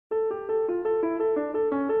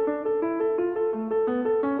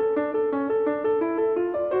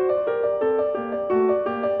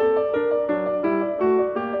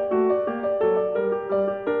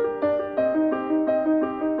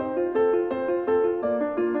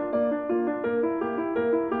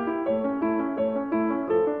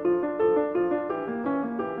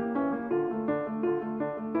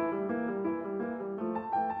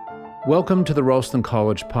Welcome to the Ralston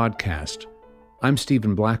College podcast. I'm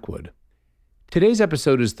Stephen Blackwood. Today's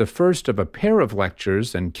episode is the first of a pair of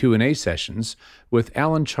lectures and Q&A sessions with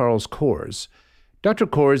Alan Charles Kors. Dr.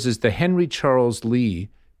 Kors is the Henry Charles Lee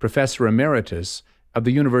Professor Emeritus of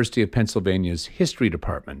the University of Pennsylvania's History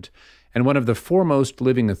Department and one of the foremost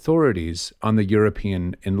living authorities on the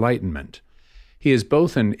European Enlightenment. He is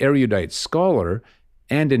both an erudite scholar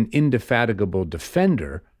and an indefatigable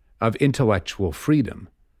defender of intellectual freedom.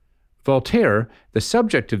 Voltaire, the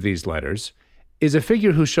subject of these letters, is a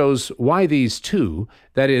figure who shows why these two,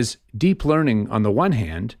 that is, deep learning on the one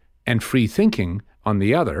hand and free thinking on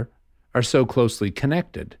the other, are so closely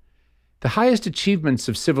connected. The highest achievements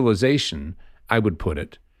of civilization, I would put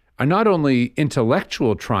it, are not only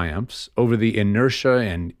intellectual triumphs over the inertia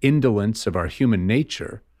and indolence of our human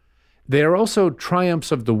nature, they are also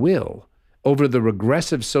triumphs of the will over the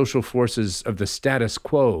regressive social forces of the status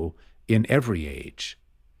quo in every age.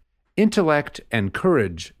 Intellect and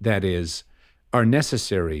courage, that is, are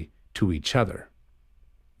necessary to each other.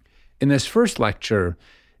 In this first lecture,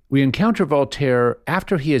 we encounter Voltaire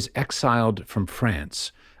after he is exiled from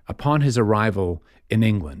France upon his arrival in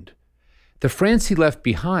England. The France he left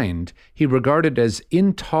behind he regarded as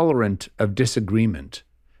intolerant of disagreement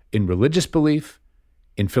in religious belief,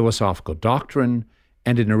 in philosophical doctrine,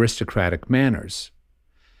 and in aristocratic manners.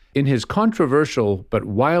 In his controversial but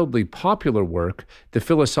wildly popular work, The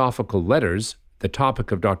Philosophical Letters, the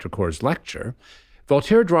topic of Dr. Kors' lecture,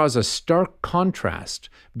 Voltaire draws a stark contrast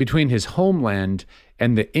between his homeland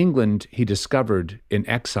and the England he discovered in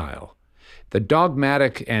exile. The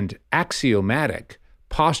dogmatic and axiomatic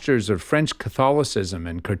postures of French Catholicism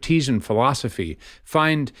and Cartesian philosophy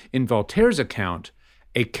find in Voltaire's account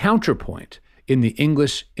a counterpoint in the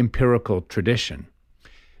English empirical tradition.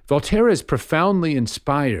 Voltaire is profoundly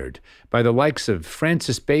inspired by the likes of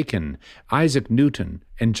Francis Bacon, Isaac Newton,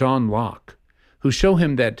 and John Locke, who show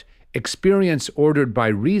him that experience ordered by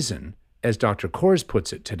reason, as Dr. Kors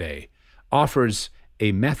puts it today, offers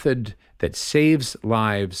a method that saves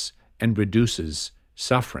lives and reduces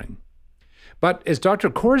suffering. But as Dr.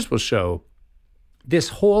 Kors will show, this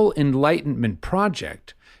whole Enlightenment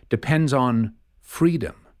project depends on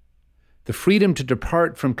freedom. The freedom to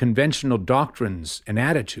depart from conventional doctrines and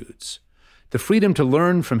attitudes, the freedom to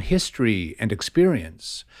learn from history and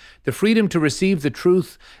experience, the freedom to receive the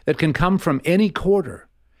truth that can come from any quarter,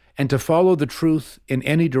 and to follow the truth in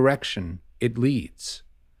any direction it leads.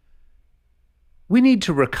 We need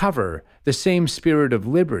to recover the same spirit of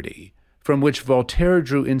liberty from which Voltaire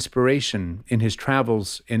drew inspiration in his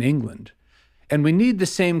travels in England, and we need the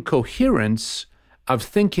same coherence of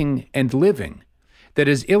thinking and living that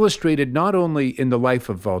is illustrated not only in the life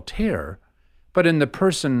of Voltaire, but in the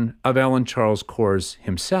person of Alan Charles Kors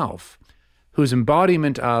himself, whose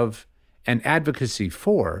embodiment of and advocacy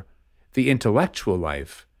for the intellectual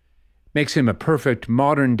life makes him a perfect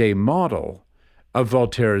modern-day model of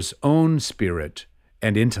Voltaire's own spirit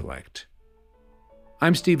and intellect.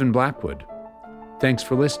 I'm Stephen Blackwood. Thanks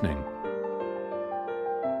for listening.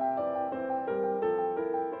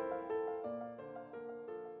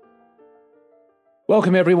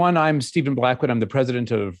 Welcome, everyone. I'm Stephen Blackwood. I'm the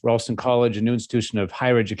president of Ralston College, a new institution of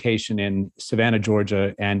higher education in Savannah,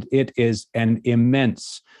 Georgia, and it is an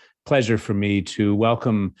immense pleasure for me to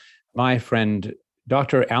welcome my friend,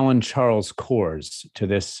 Dr. Alan Charles Kors, to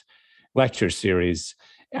this lecture series.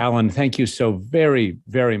 Alan, thank you so very,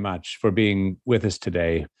 very much for being with us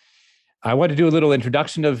today. I want to do a little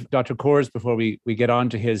introduction of Dr. Kors before we get on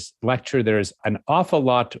to his lecture. There's an awful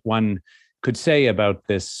lot one could say about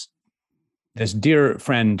this dear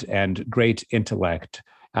friend and great intellect.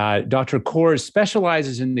 Dr. Kors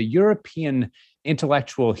specializes in the European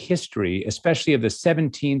intellectual history, especially of the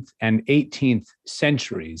 17th and 18th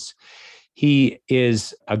centuries. He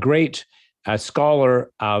is a great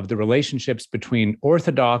scholar of the relationships between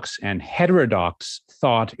orthodox and heterodox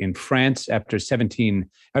thought in France after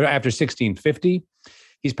 1650.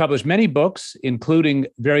 He's published many books, including,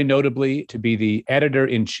 very notably, to be the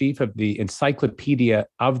editor-in-chief of the Encyclopedia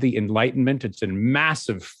of the Enlightenment. It's a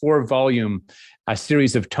massive 4-volume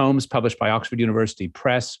series of tomes published by Oxford University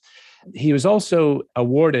Press. He was also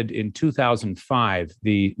awarded in 2005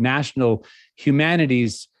 the National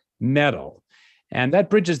Humanities Medal. And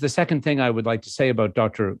that bridges the second thing I would like to say about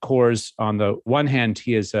Dr. Kors. On the one hand,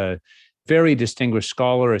 he is a very distinguished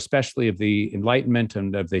scholar, especially of the Enlightenment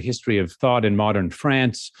and of the history of thought in modern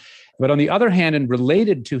France. But on the other hand, and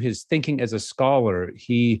related to his thinking as a scholar,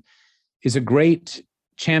 he is a great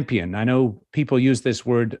champion. I know people use this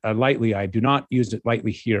word lightly. I do not use it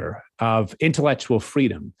lightly here, of intellectual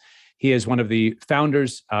freedom. He is one of the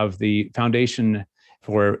founders of the foundation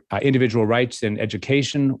for individual rights in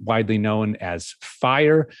education, widely known as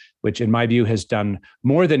FIRE, which in my view has done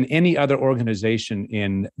more than any other organization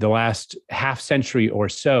in the last half century or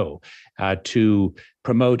so to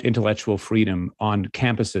promote intellectual freedom on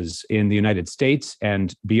campuses in the United States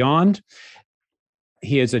and beyond.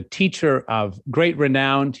 He is a teacher of great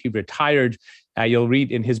renown. He retired, you'll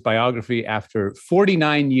read in his biography, after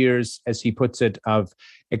 49 years, as he puts it, of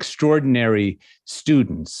extraordinary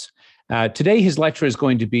students. Today, his lecture is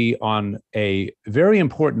going to be on a very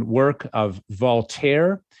important work of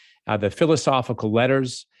Voltaire, the philosophical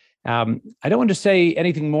letters. I don't want to say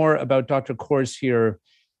anything more about Dr. Coors here,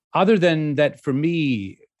 other than that for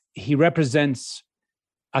me, he represents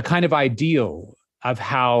a kind of ideal of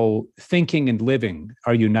how thinking and living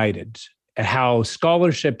are united, and how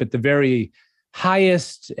scholarship at the very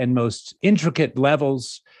highest and most intricate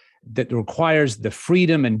levels that requires the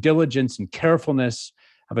freedom and diligence and carefulness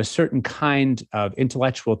of a certain kind of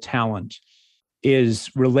intellectual talent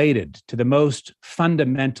is related to the most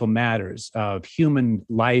fundamental matters of human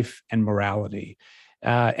life and morality.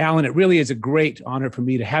 Alan, it really is a great honor for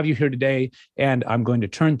me to have you here today, and I'm going to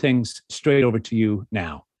turn things straight over to you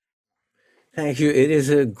now. Thank you. It is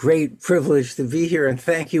a great privilege to be here, and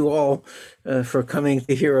thank you all for coming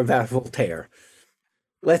to hear about Voltaire.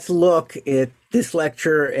 Let's look at this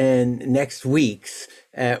lecture and next week's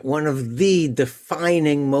at one of the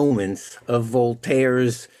defining moments of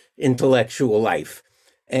Voltaire's intellectual life,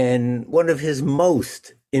 and one of his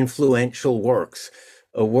most influential works,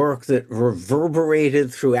 a work that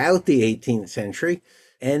reverberated throughout the 18th century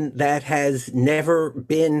and that has never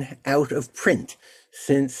been out of print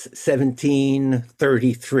since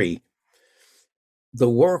 1733. The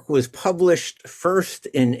work was published first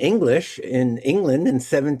in English in England in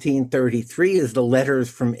 1733 as the Letters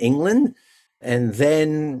from England, and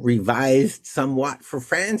then revised somewhat for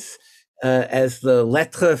France as the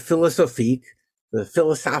Lettres philosophiques, the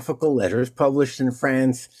philosophical letters, published in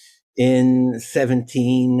France in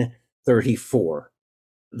 1734.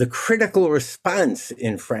 The critical response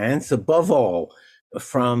in France, above all,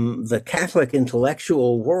 from the Catholic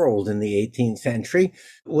intellectual world in the 18th century,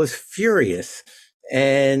 was furious.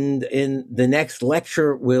 And in the next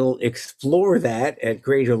lecture, we'll explore that at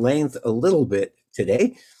greater length a little bit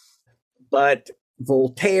today. But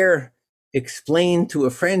Voltaire explained to a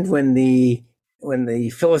friend when the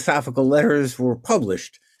philosophical letters were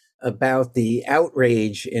published about the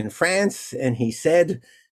outrage in France, and he said,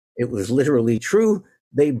 it was literally true,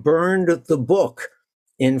 they burned the book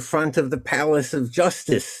in front of the Palace of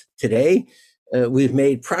Justice today. We've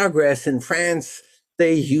made progress in France.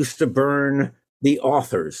 They used to burn the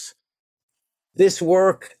authors. This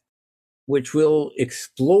work, which we'll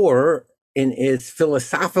explore in its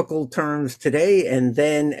philosophical terms today, and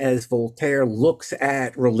then as Voltaire looks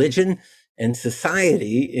at religion and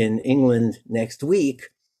society in England next week,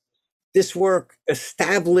 this work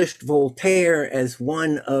established Voltaire as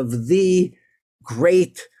one of the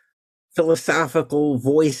great philosophical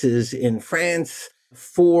voices in France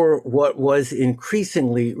for what was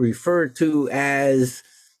increasingly referred to as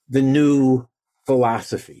the new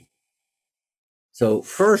philosophy. So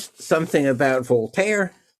first, something about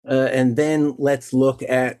Voltaire, and then let's look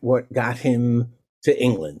at what got him to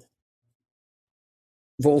England.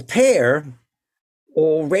 Voltaire,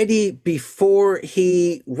 already before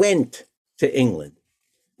he went to England,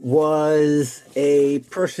 was a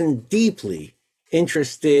person deeply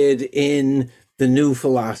interested in the new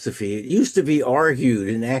philosophy. It used to be argued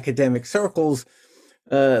in academic circles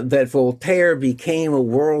that Voltaire became a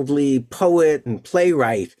worldly poet and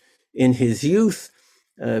playwright in his youth,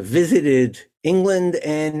 visited England,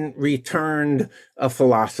 and returned a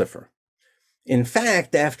philosopher. In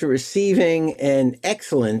fact, after receiving an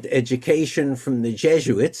excellent education from the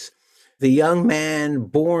Jesuits, the young man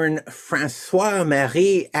born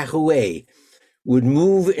François-Marie Arouet would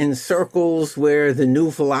move in circles where the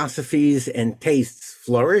new philosophies and tastes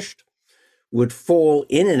flourished, would fall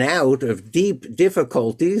in and out of deep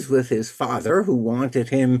difficulties with his father, who wanted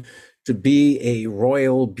him to be a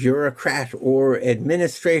royal bureaucrat or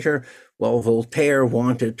administrator, while Voltaire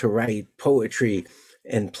wanted to write poetry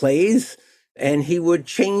and plays. And he would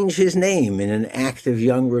change his name in an act of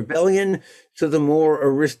young rebellion to the more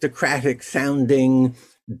aristocratic sounding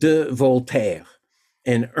de Voltaire,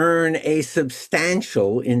 and earn a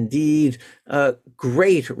substantial, indeed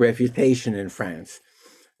great reputation in France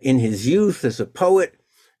in his youth as a poet,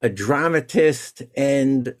 a dramatist,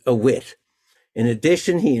 and a wit. In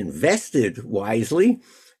addition, he invested wisely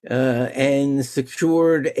and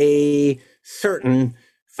secured a certain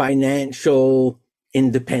financial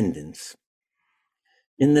independence.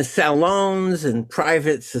 In the salons and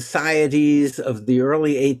private societies of the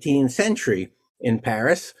early 18th century in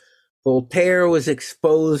Paris, Voltaire was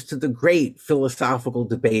exposed to the great philosophical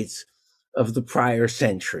debates of the prior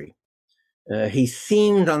century. He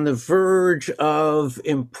seemed on the verge of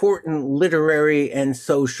important literary and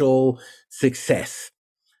social success.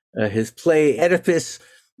 His play Oedipus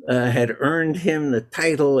had earned him the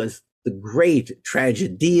title as the great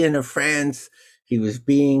tragedian of France. He was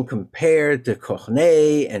being compared to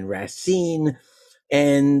Corneille and Racine,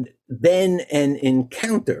 and then an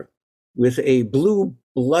encounter with a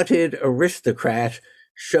blue-blooded aristocrat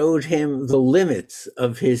showed him the limits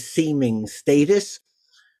of his seeming status,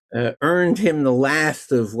 earned him the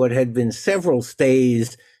last of what had been several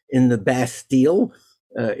stays in the Bastille.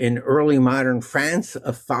 In early modern France,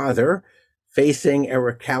 a father facing a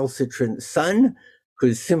recalcitrant son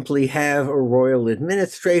could simply have a royal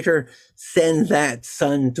administrator send that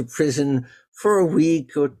son to prison for a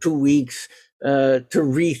week or 2 weeks to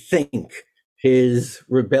rethink his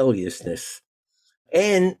rebelliousness.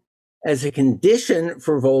 And as a condition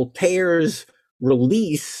for Voltaire's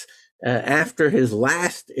release after his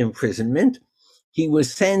last imprisonment, he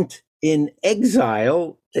was sent in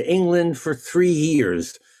exile to England for 3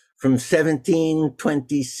 years, from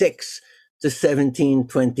 1726 to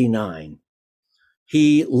 1729.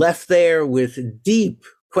 He left there with deep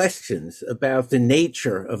questions about the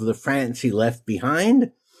nature of the France he left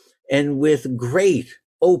behind, and with great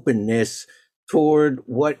openness toward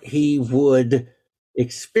what he would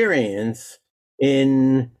experience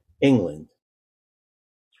in England.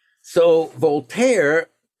 So Voltaire,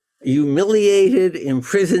 humiliated,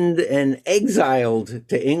 imprisoned, and exiled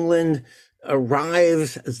to England,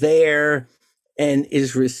 arrives there and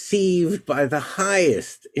is received by the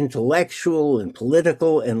highest intellectual and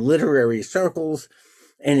political and literary circles.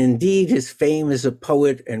 And indeed, his fame as a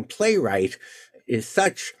poet and playwright is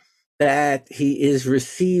such that he is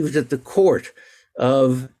received at the court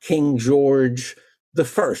of King George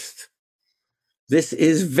I. This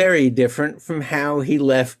is very different from how he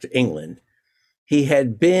left England. He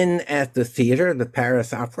had been at the theater, the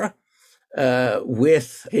Paris Opera,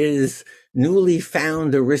 with his newly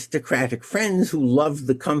found aristocratic friends who loved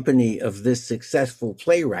the company of this successful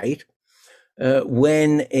playwright,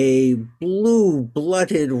 when a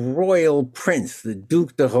blue-blooded royal prince, the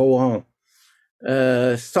Duc de Rohan,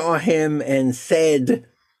 saw him and said,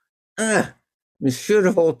 "Ah, Monsieur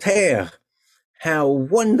de Voltaire, how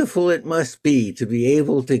wonderful it must be to be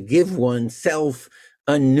able to give oneself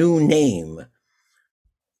a new name."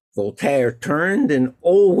 Voltaire turned, and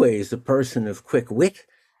always a person of quick wit,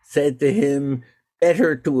 said to him,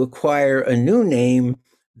 better to acquire a new name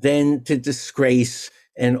than to disgrace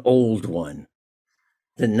an old one.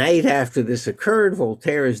 The night after this occurred,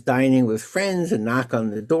 Voltaire is dining with friends. A knock on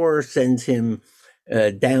the door sends him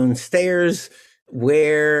downstairs,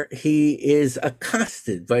 where he is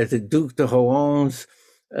accosted by the Duc de Rohan's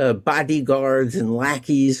bodyguards and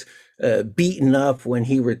lackeys, beaten up. When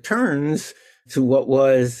he returns to what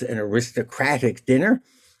was an aristocratic dinner,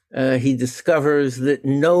 he discovers that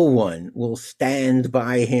no one will stand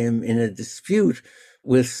by him in a dispute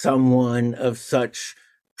with someone of such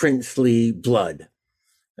princely blood.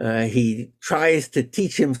 He tries to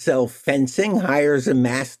teach himself fencing, hires a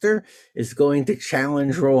master, is going to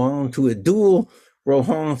challenge Rohan to a duel.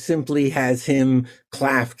 Rohan simply has him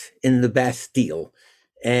clapped in the Bastille.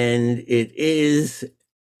 And it is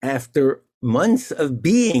after months of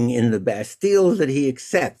being in the Bastille that he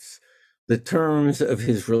accepts the terms of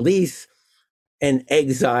his release and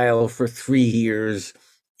exile for 3 years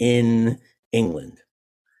in England.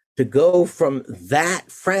 To go from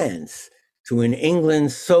that France to an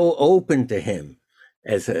England so open to him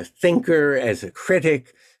as a thinker, as a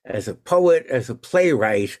critic, as a poet, as a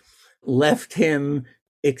playwright, left him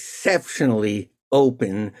exceptionally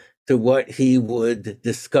open to what he would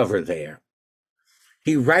discover there.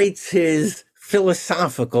 He writes his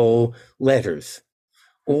philosophical letters.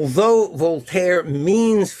 Although Voltaire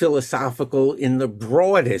means philosophical in the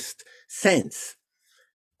broadest sense,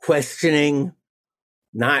 questioning,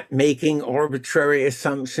 not making arbitrary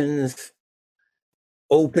assumptions,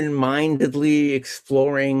 open-mindedly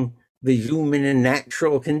exploring the human and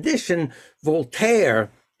natural condition,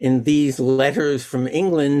 Voltaire, in these letters from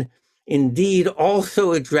England, indeed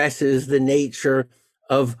also addresses the nature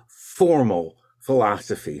of formal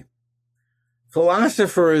philosophy.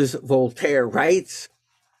 Philosophers, Voltaire writes,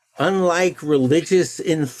 unlike religious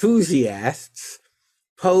enthusiasts,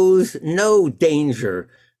 pose no danger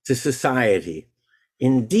to society.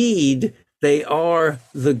 Indeed, they are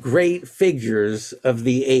the great figures of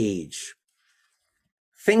the age.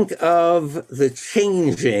 Think of the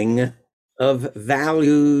changing of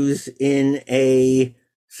values in a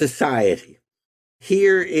society.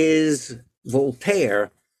 Here is Voltaire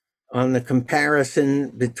on the comparison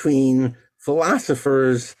between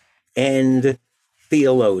philosophers and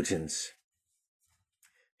theologians.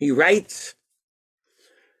 He writes,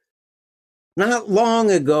 "Not long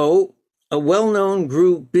ago, a well-known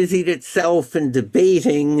group busied itself in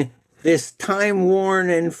debating this time-worn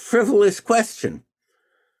and frivolous question.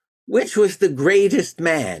 Which was the greatest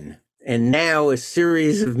man? And now a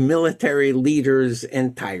series of military leaders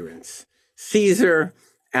and tyrants. Caesar,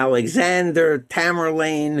 Alexander,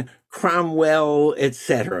 Tamerlane, Cromwell,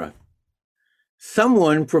 etc.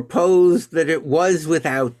 Someone proposed that it was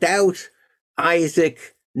without doubt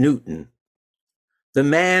Isaac Newton. The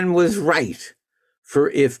man was right, for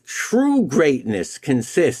if true greatness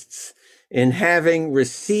consists in having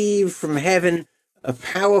received from heaven a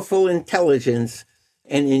powerful intelligence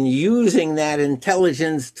and in using that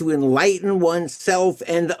intelligence to enlighten oneself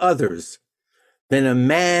and others, then a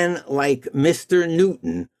man like Mr.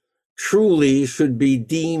 Newton truly should be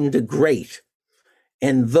deemed great.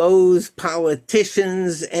 And those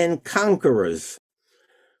politicians and conquerors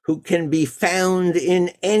who can be found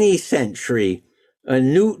in any century, a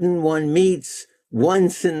Newton one meets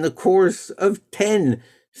once in the course of 10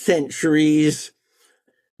 centuries,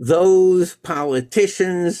 those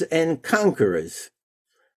politicians and conquerors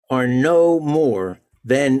are no more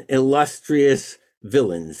than illustrious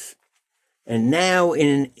villains. And now, in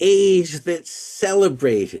an age that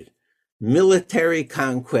celebrated military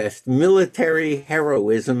conquest, military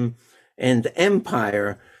heroism, and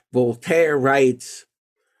empire, Voltaire writes,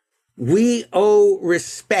 we owe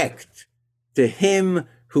respect to him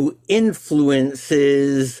who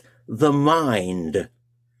influences the mind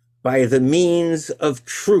by the means of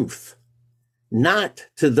truth, not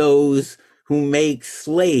to those who make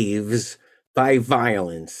slaves by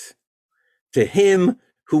violence, to him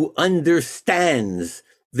who understands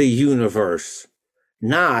the universe,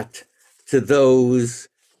 not to those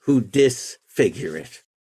who disfigure it.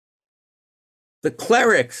 The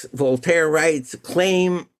clerics, Voltaire writes,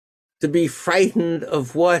 claim to be frightened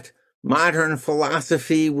of what modern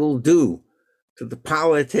philosophy will do to the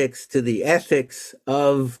politics, to the ethics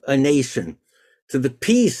of a nation, to the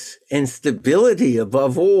peace and stability,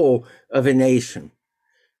 above all, of a nation.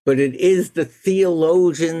 But it is the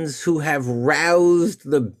theologians who have roused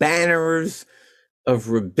the banners of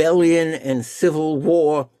rebellion and civil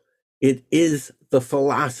war. It is the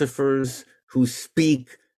philosophers who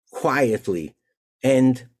speak quietly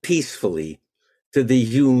and peacefully to the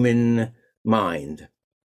human mind.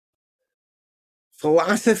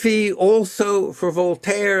 Philosophy also, for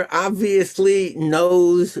Voltaire, obviously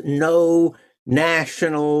knows no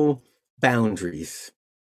national boundaries.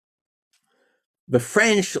 The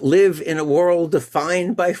French live in a world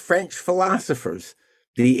defined by French philosophers,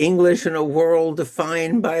 the English in a world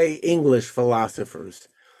defined by English philosophers.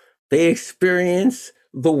 They experience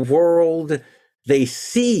the world, they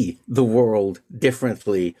see the world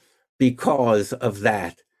differently because of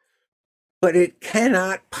that. But it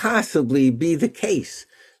cannot possibly be the case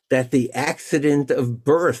that the accident of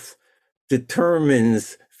birth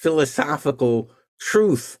determines philosophical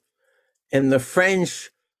truth, and the French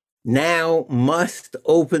now must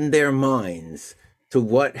open their minds to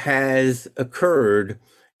what has occurred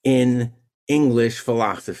in English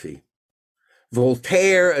philosophy.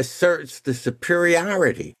 Voltaire asserts the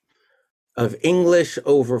superiority of English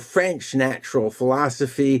over French natural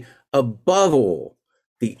philosophy, above all,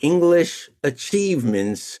 the English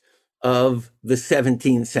achievements of the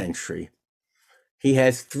 17th century. He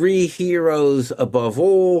has three heroes above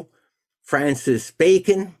all: Francis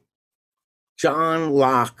Bacon, John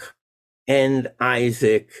Locke, and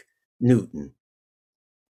Isaac Newton.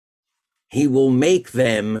 He will make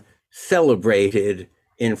them celebrated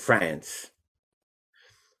in France.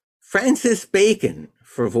 Francis Bacon,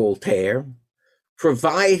 for Voltaire,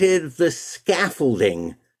 provided the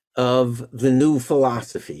scaffolding of the new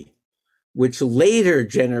philosophy, which later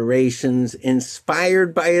generations,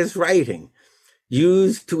 inspired by his writing,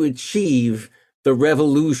 used to achieve the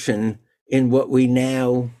revolution in what we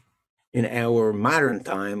now, in our modern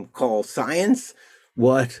time, call science,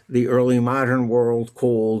 what the early modern world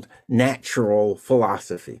called natural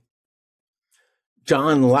philosophy.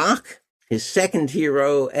 John Locke, his second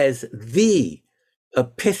hero, as the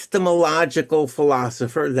epistemological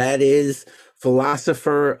philosopher, that is,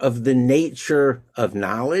 philosopher of the nature of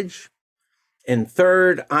knowledge. And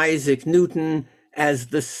third, Isaac Newton as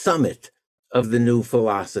the summit of the new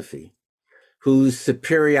philosophy, whose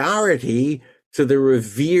superiority to the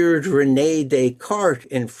revered René Descartes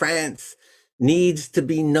in France needs to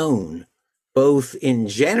be known both in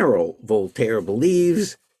general, Voltaire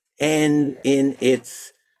believes, and in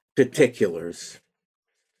its particulars.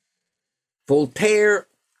 Voltaire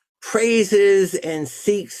praises and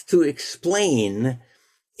seeks to explain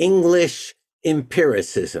English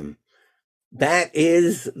empiricism. That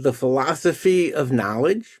is the philosophy of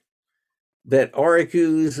knowledge that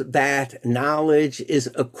argues that knowledge is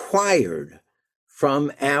acquired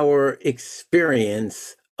from our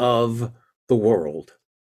experience of the world.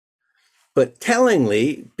 But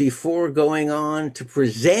tellingly, before going on to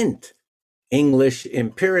present English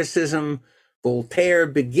empiricism, Voltaire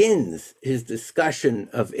begins his discussion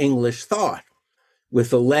of English thought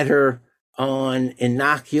with a letter on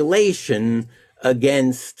inoculation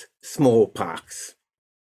against smallpox.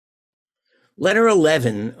 Letter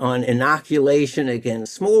 11 on inoculation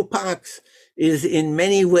against smallpox is in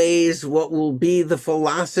many ways what will be the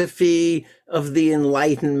philosophy of the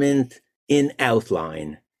Enlightenment in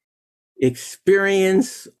outline.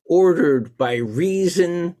 Experience ordered by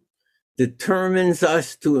reason determines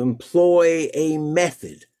us to employ a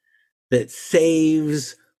method that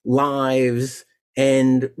saves lives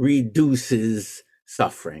and reduces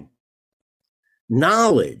suffering.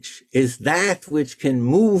 Knowledge is that which can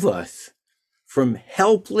move us from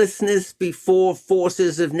helplessness before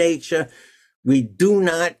forces of nature we do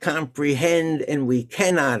not comprehend and we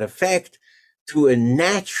cannot affect, to a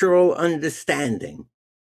natural understanding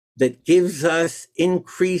that gives us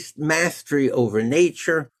increased mastery over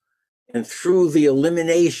nature, and through the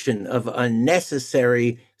elimination of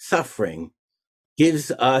unnecessary suffering,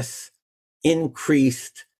 gives us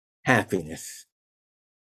increased happiness.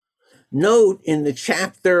 Note in the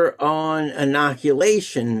chapter on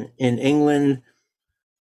inoculation in England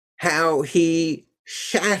how he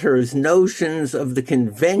shatters notions of the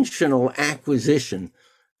conventional acquisition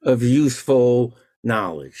of useful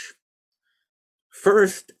knowledge.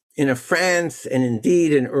 First, in a France, and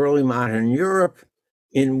indeed in early modern Europe,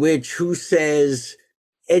 in which who says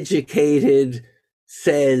educated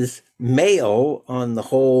says male on the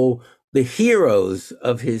whole, the heroes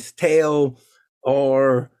of his tale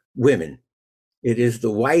are women. It is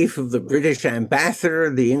the wife of the British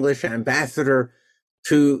ambassador, the English ambassador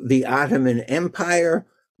to the Ottoman Empire,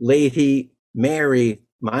 Lady Mary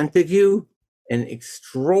Montagu, an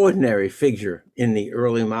extraordinary figure in the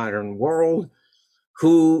early modern world,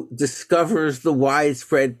 who discovers the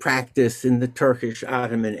widespread practice in the Turkish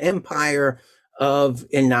Ottoman Empire of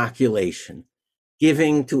inoculation,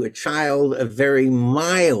 giving to a child a very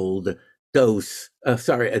mild dose,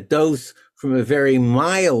 a dose from a very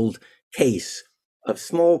mild case of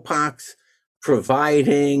smallpox,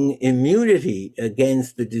 providing immunity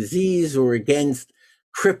against the disease or against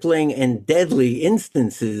crippling and deadly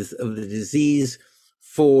instances of the disease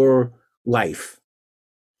for life.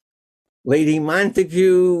 Lady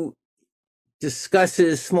Montagu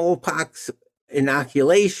discusses smallpox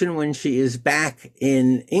inoculation when she is back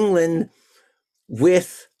in England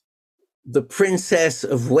with the Princess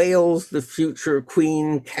of Wales, the future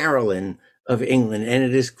Queen Caroline of England. And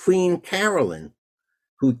it is Queen Caroline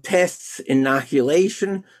who tests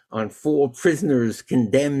inoculation on 4 prisoners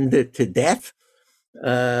condemned to death.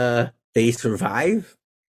 They survive.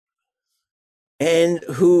 And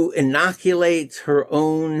who inoculates her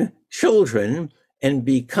own children and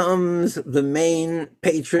becomes the main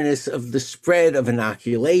patroness of the spread of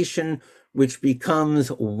inoculation, which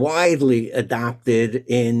becomes widely adopted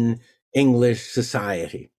in English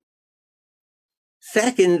society.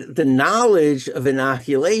 Second, the knowledge of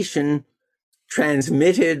inoculation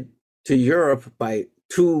transmitted to Europe by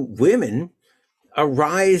 2 women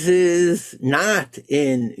arises not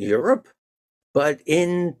in Europe, but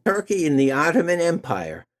in Turkey, in the Ottoman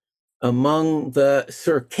Empire, among the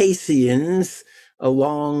Circassians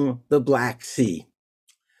along the Black Sea.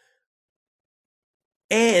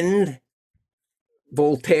 And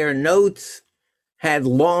Voltaire notes had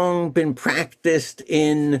long been practiced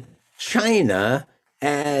in China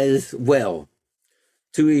as well.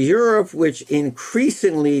 To a Europe which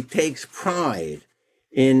increasingly takes pride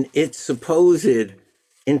in its supposed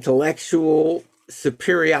intellectual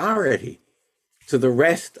superiority to the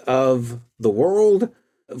rest of the world,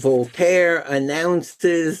 Voltaire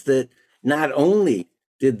announces that not only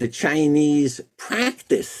did the Chinese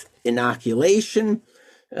practice inoculation,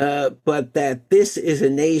 but that this is a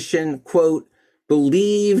nation, quote,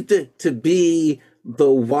 believed to be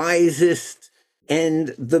the wisest and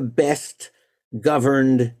the best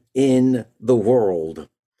governed in the world.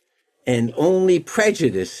 And only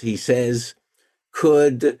prejudice, he says,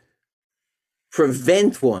 could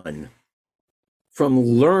prevent one from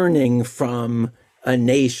learning from a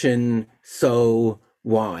nation so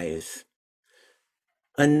wise.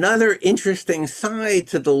 Another interesting side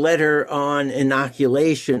to the letter on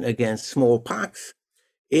inoculation against smallpox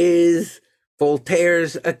is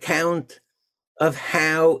Voltaire's account of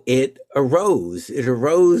how it arose. It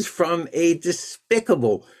arose from a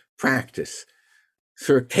despicable practice.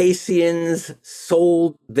 Circassians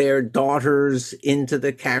sold their daughters into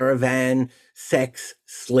the caravan sex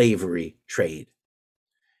slavery trade.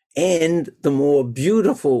 And the more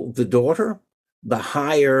beautiful the daughter, the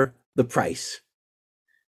higher the price.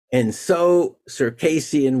 And so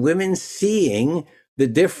Circassian women, seeing the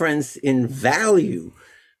difference in value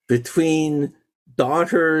between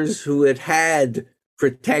daughters who had had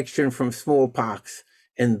protection from smallpox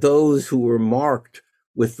and those who were marked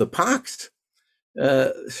with the pox,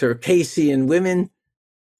 Circassian women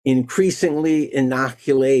increasingly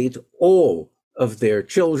inoculate all of their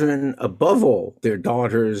children, above all their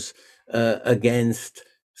daughters, against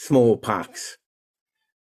smallpox.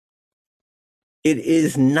 It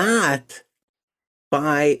is not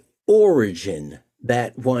by origin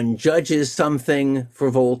that one judges something for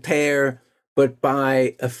Voltaire, but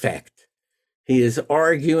by effect. He is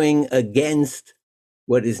arguing against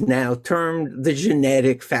what is now termed the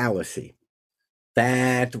genetic fallacy,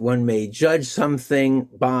 that one may judge something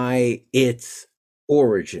by its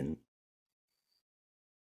origin.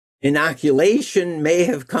 Inoculation may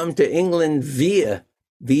have come to England via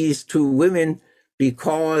these two women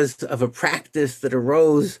because of a practice that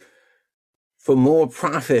arose for more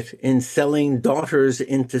profit in selling daughters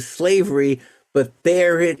into slavery, but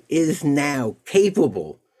there it is now,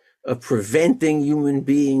 capable of preventing human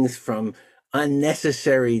beings from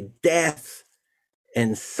unnecessary death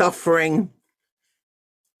and suffering.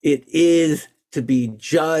 It is to be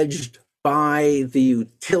judged by the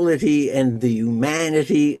utility and the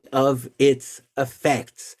humanity of its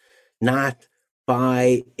effects, not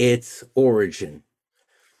by its origin.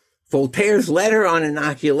 Voltaire's letter on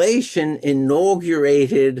inoculation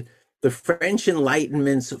inaugurated the French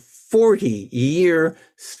Enlightenment's 40-year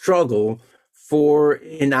struggle for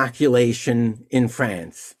inoculation in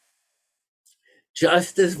France.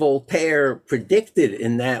 Just as Voltaire predicted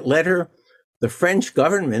in that letter, the French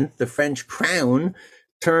government, the French crown,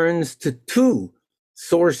 turns to two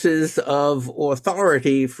sources of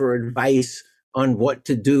authority for advice on what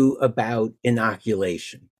to do about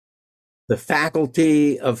inoculation: the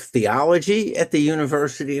Faculty of Theology at the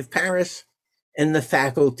University of Paris and the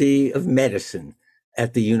Faculty of Medicine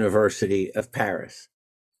at the University of Paris.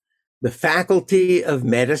 The Faculty of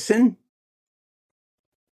Medicine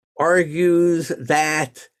argues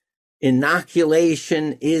that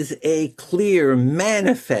inoculation is a clear,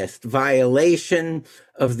 manifest violation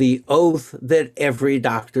of the oath that every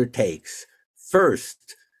doctor takes.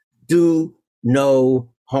 First, do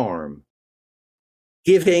no harm.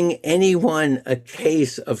 Giving anyone a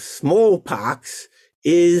case of smallpox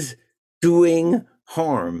is doing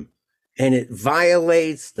harm, and it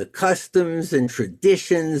violates the customs and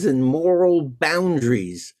traditions and moral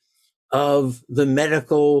boundaries of the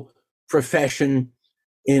medical profession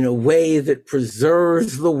in a way that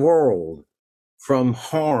preserves the world from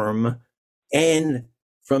harm and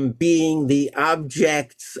from being the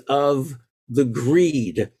objects of the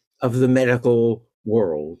greed of the medical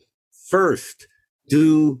world. First,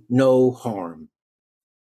 do no harm.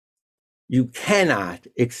 You cannot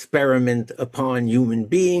experiment upon human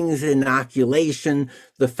beings. Inoculation,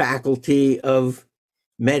 the Faculty of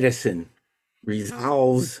Medicine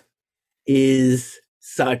resolves, is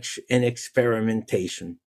such an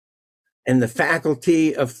experimentation. And the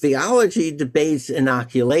Faculty of Theology debates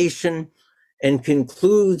inoculation and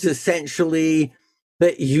concludes essentially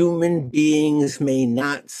that human beings may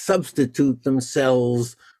not substitute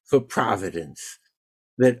themselves for providence,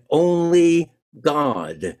 that only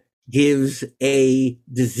God gives a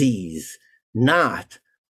disease, not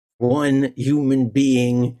one human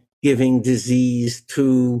being giving disease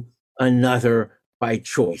to another by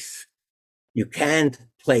choice. You can't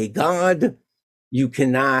play God. You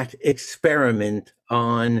cannot experiment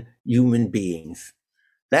on human beings.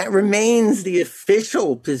 That remains the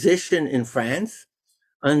official position in France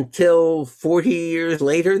until 40 years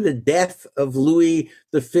later, the death of Louis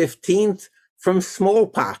XV from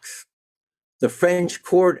smallpox. The French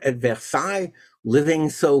court at Versailles, living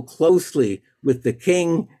so closely with the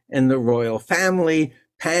king and the royal family,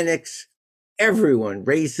 panics. Everyone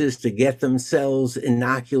races to get themselves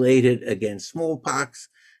inoculated against smallpox,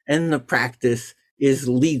 and the practice is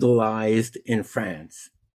legalized in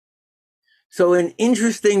France. So an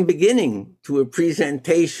interesting beginning to a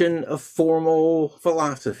presentation of formal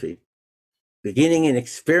philosophy, beginning in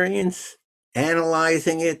experience,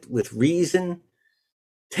 analyzing it with reason,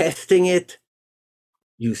 testing it,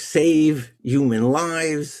 you save human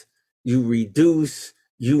lives, you reduce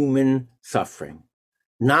human suffering.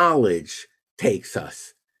 Knowledge takes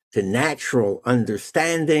us to natural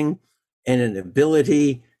understanding and an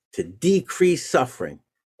ability to decrease suffering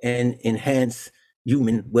and enhance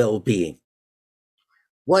human well-being.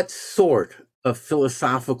 What sort of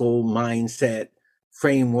philosophical mindset,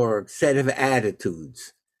 framework, set of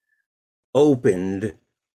attitudes opened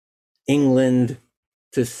England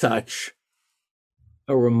to such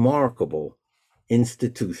a remarkable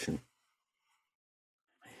institution?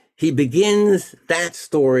 He begins that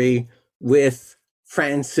story with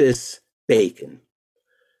Francis Bacon,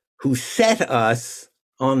 who set us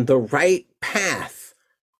on the right path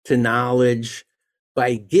to knowledge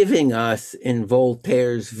by giving us, in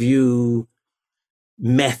Voltaire's view,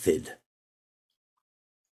 method.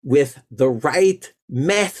 With the right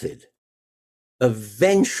method,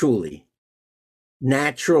 eventually,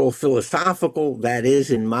 natural philosophical, that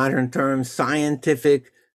is, in modern terms,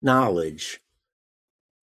 scientific knowledge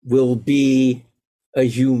will be a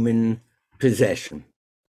human possession.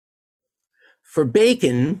 For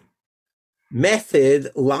Bacon,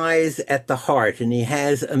 method lies at the heart, and he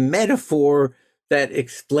has a metaphor that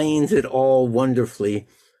explains it all wonderfully.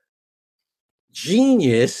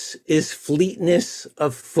 Genius is fleetness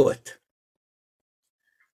of foot.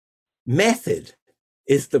 Method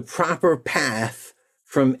is the proper path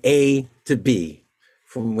from A to B,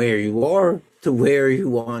 from where you are to where you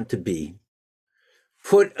want to be.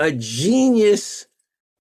 Put a genius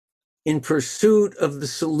in pursuit of the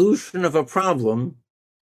solution of a problem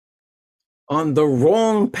on the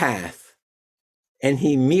wrong path, and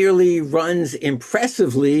he merely runs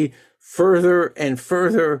impressively further and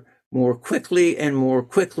further, more quickly and more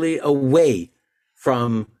quickly away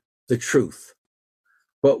from the truth.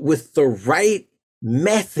 But with the right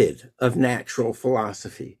method of natural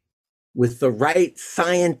philosophy, with the right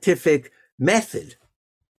scientific method,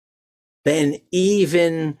 then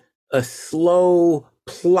even a slow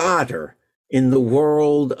plodder in the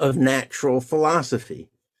world of natural philosophy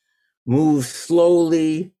moves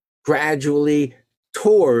slowly, gradually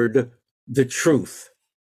toward the truth.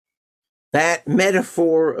 That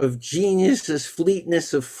metaphor of genius as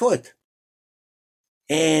fleetness of foot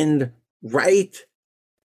and right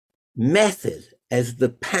method as the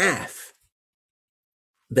path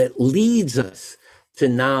that leads us to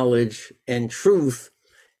knowledge and truth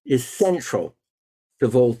is central to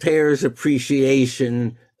Voltaire's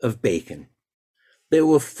appreciation of Bacon. There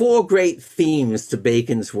were four great themes to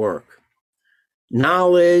Bacon's work.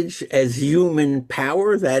 Knowledge as human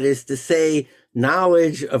power, that is to say,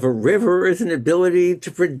 knowledge of a river is an ability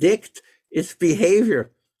to predict its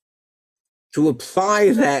behavior, to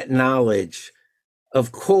apply that knowledge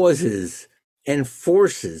of causes and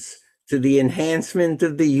forces to the enhancement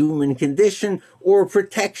of the human condition or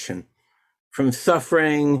protection from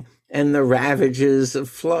suffering and the ravages of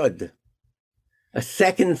flood. A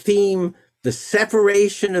second theme, the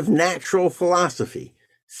separation of natural philosophy,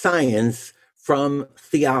 science, from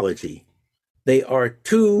theology. They are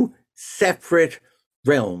two separate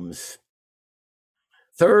realms.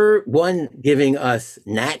 Third, one giving us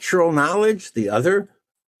natural knowledge, the other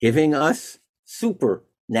giving us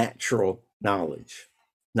supernatural knowledge,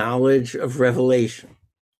 knowledge of revelation.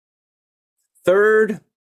 Third,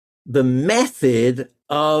 the method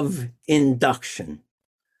of induction,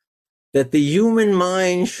 that the human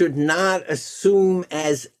mind should not assume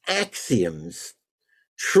as axioms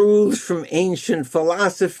truths from ancient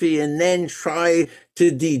philosophy and then try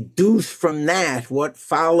to deduce from that what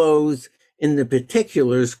follows in the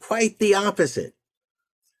particulars. Quite the opposite.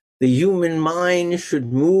 The human mind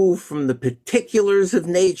should move from the particulars of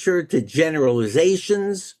nature to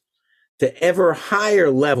generalizations, to ever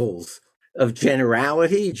higher levels of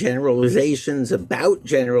generality, generalizations about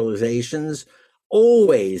generalizations,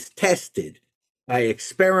 always tested by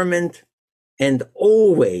experiment and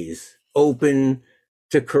always open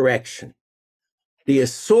to correction. The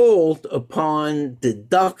assault upon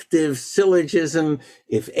deductive syllogism,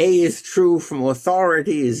 if A is true from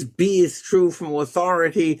authority, is B is true from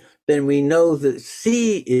authority, then we know that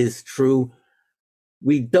C is true.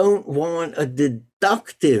 We don't want a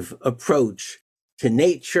deductive approach to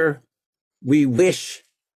nature. We wish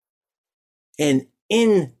an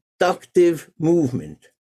inductive movement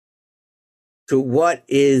to what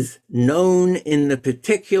is known in the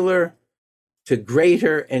particular, to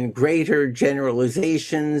greater and greater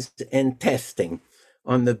generalizations and testing,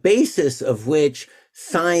 on the basis of which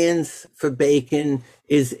science for Bacon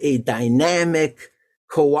is a dynamic,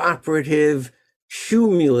 cooperative,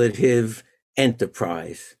 cumulative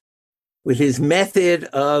enterprise. With his method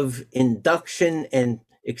of induction and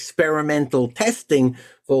experimental testing,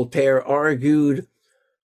 Voltaire argued,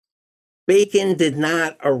 Bacon did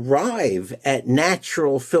not arrive at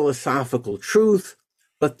natural philosophical truth,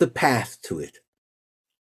 but the path to it,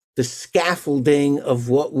 the scaffolding of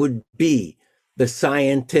what would be the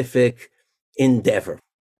scientific endeavor.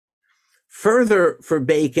 Further, for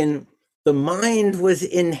Bacon, the mind was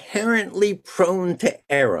inherently prone to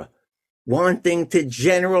error, wanting to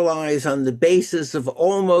generalize on the basis of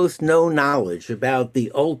almost no knowledge about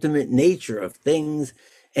the ultimate nature of things,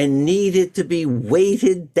 and needed to be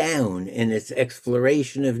weighted down in its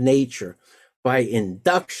exploration of nature by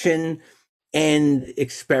induction and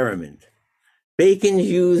experiment. Bacon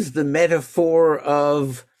used the metaphor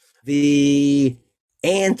of the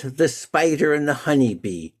ant, the spider, and the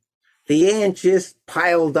honeybee. The ant just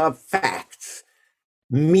piled up facts,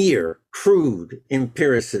 mere crude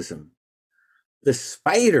empiricism. The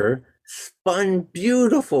spider spun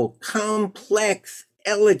beautiful, complex,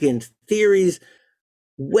 elegant theories,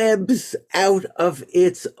 webs out of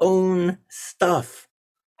its own stuff,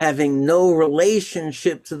 having no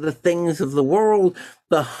relationship to the things of the world.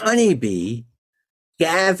 The honeybee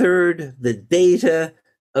gathered the data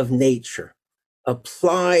of nature,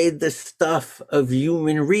 applied the stuff of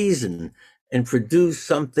human reason, and produced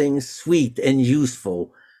something sweet and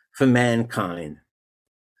useful for mankind.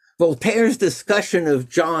 Voltaire's discussion of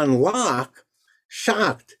John Locke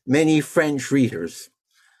shocked many French readers.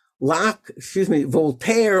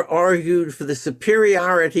 Voltaire argued for the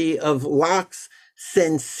superiority of Locke's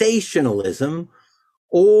sensationalism,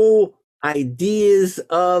 all ideas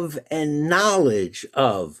of and knowledge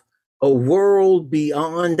of a world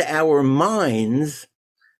beyond our minds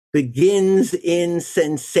begins in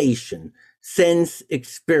sensation, sense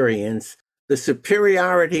experience, the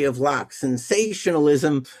superiority of Locke's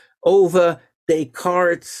sensationalism over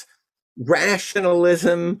Descartes'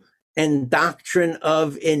 rationalism and doctrine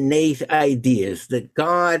of innate ideas, that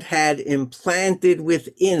God had implanted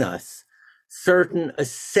within us certain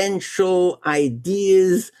essential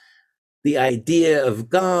ideas, the idea of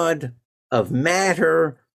God, of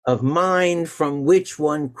matter, of mind, from which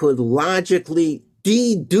one could logically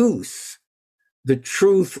deduce the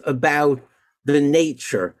truth about the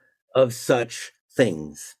nature of such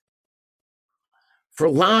things. For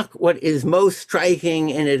Locke, what is most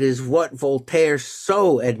striking, and it is what Voltaire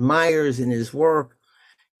so admires in his work,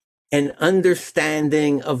 an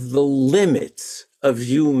understanding of the limits of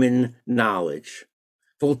human knowledge.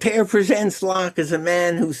 Voltaire presents Locke as a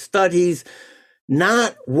man who studies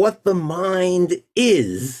not what the mind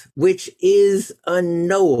is, which is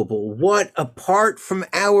unknowable, what apart from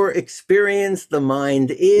our experience the mind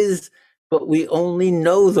is, but we only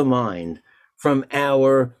know the mind from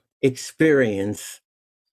our experience.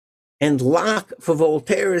 And Locke, for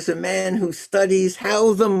Voltaire, is a man who studies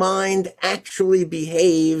how the mind actually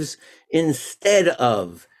behaves instead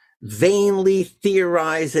of vainly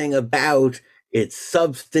theorizing about its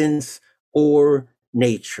substance or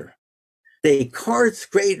nature. Descartes'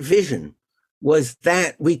 great vision was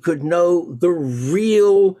that we could know the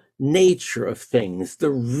real nature of things, the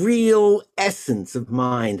real essence of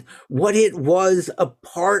mind, what it was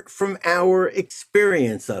apart from our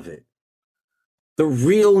experience of it. The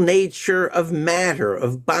real nature of matter,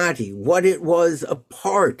 of body, what it was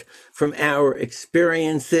apart from our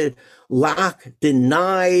experience. Locke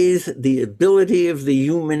denies the ability of the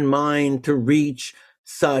human mind to reach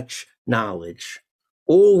such knowledge.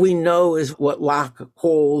 All we know is what Locke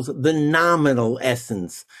calls the nominal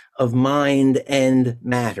essence of mind and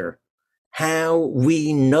matter, how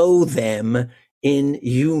we know them in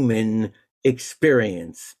human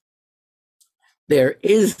experience. There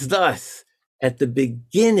is thus, at the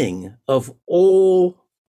beginning of all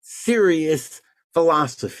serious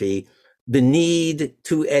philosophy, the need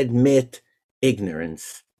to admit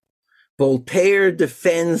ignorance. Voltaire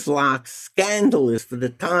defends Locke's scandalous for the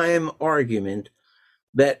time argument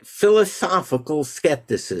that philosophical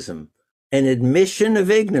skepticism, an admission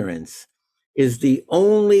of ignorance, is the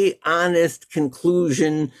only honest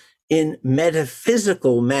conclusion in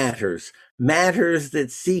metaphysical matters, matters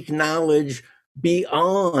that seek knowledge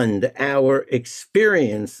beyond our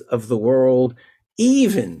experience of the world,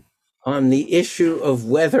 even on the issue of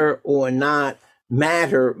whether or not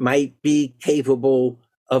matter might be capable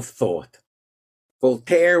of thought.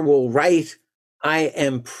 Voltaire will write, "I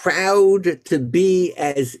am proud to be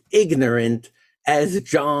as ignorant as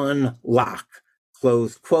John Locke,"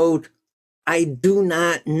 close quote. I do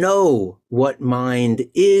not know what mind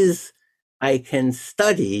is. I can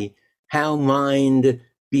study how mind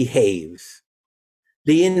behaves.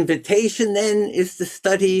 The invitation then is to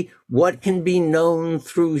study what can be known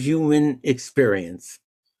through human experience.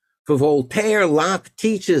 For Voltaire, Locke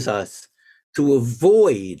teaches us to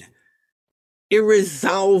avoid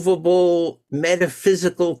irresolvable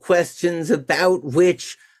metaphysical questions about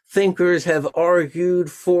which thinkers have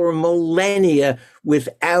argued for millennia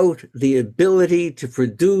without the ability to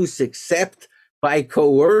produce, except by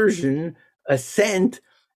coercion, assent,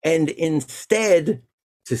 and instead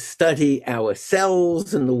to study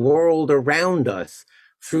ourselves and the world around us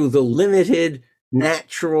through the limited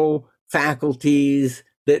natural faculties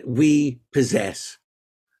that we possess.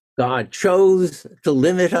 God chose to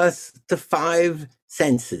limit us to 5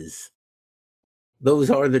 senses.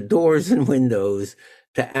 Those are the doors and windows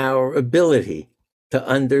to our ability to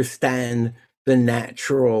understand the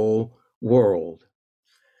natural world.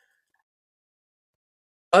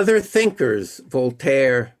 Other thinkers,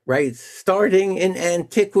 Voltaire writes, starting in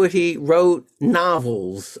antiquity, wrote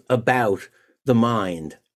novels about the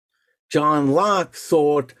mind. John Locke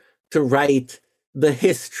sought to write the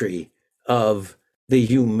history of the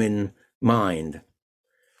human mind.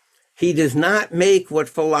 He does not make what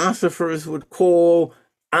philosophers would call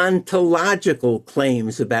ontological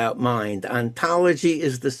claims about mind. Ontology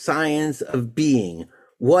is the science of being.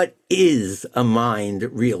 What is a mind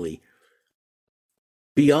really?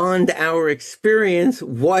 Beyond our experience,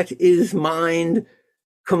 what is mind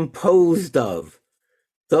composed of?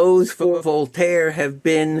 Those for Voltaire have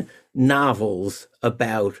been novels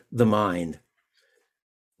about the mind.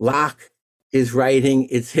 Locke is writing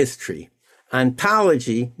its history.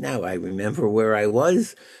 Ontology, now I remember where I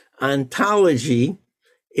was, ontology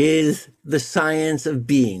is the science of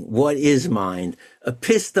being. What is mind?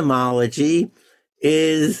 Epistemology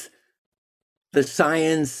is the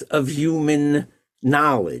science of human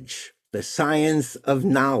knowledge, the science of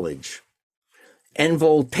knowledge. And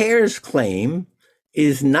Voltaire's claim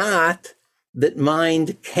is not that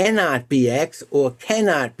mind cannot be X or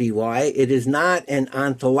cannot be Y. It is not an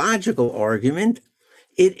ontological argument.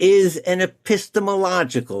 It is an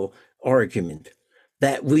epistemological argument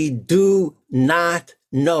that we do not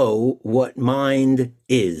know what mind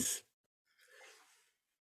is.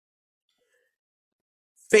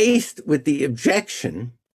 Faced with the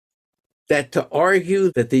objection that to argue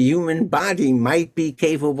that the human body might be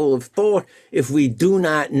capable of thought if we do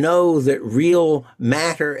not know that real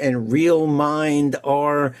matter and real mind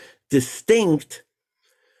are distinct,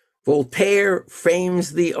 Voltaire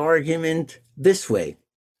frames the argument this way.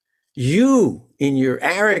 You, in your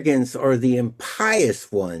arrogance, are the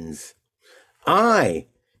impious ones. I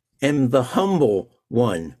am the humble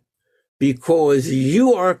one, because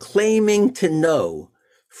you are claiming to know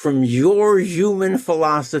from your human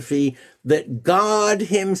philosophy that God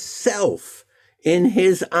himself, in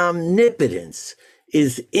his omnipotence,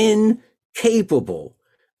 is incapable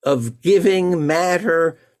of giving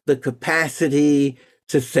matter the capacity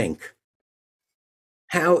to think.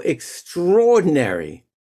 How extraordinary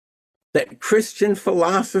that Christian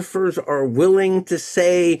philosophers are willing to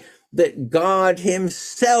say that God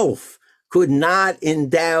himself could not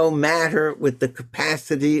endow matter with the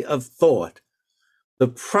capacity of thought. The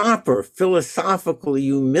proper philosophical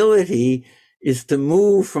humility is to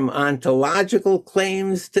move from ontological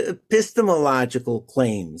claims to epistemological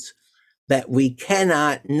claims that we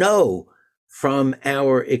cannot know from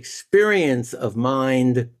our experience of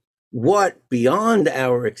mind what beyond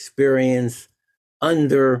our experience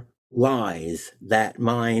underlies that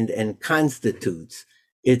mind and constitutes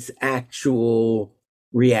its actual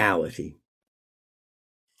reality.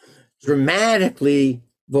 Dramatically,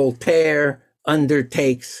 Voltaire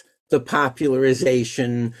undertakes the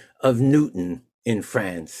popularization of Newton in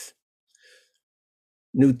France.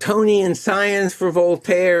 Newtonian science for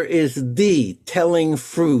Voltaire is the telling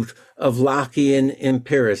fruit of Lockean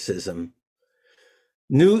empiricism.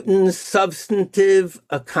 Newton's substantive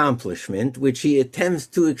accomplishment, which he attempts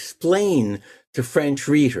to explain to French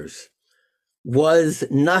readers, was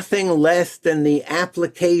nothing less than the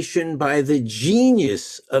application by the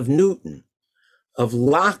genius of Newton of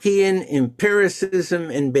Lockean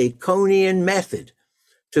empiricism and Baconian method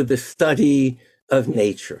to the study of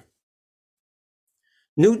nature.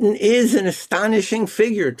 Newton is an astonishing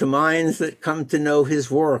figure to minds that come to know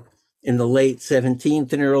his work in the late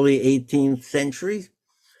 17th and early 18th centuries.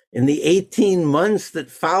 In the 18 months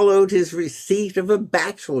that followed his receipt of a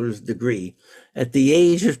bachelor's degree at the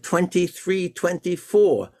age of 23,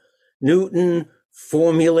 24, Newton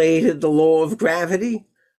formulated the law of gravity,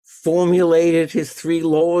 formulated his 3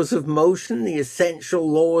 laws of motion, the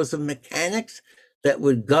essential laws of mechanics that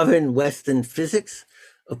would govern Western physics,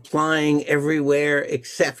 applying everywhere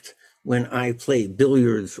except when I play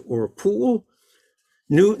billiards or pool.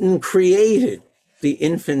 Newton created the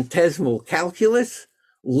infinitesimal calculus,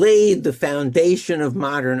 laid the foundation of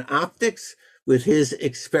modern optics with his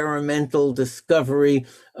experimental discovery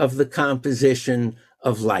of the composition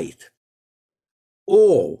of light.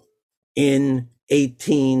 All in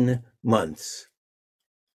 18 months.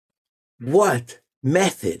 What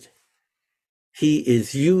method he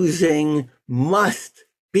is using must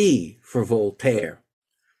be, for Voltaire,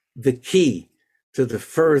 the key to the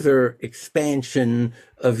further expansion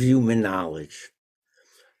of human knowledge.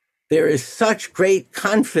 There is such great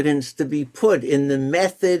confidence to be put in the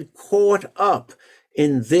method caught up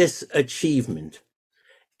in this achievement.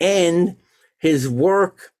 And his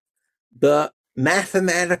work, the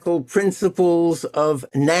mathematical principles of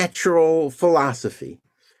natural philosophy,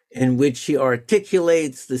 in which he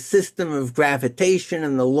articulates the system of gravitation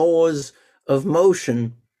and the laws of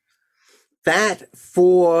motion, that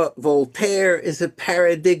for Voltaire is a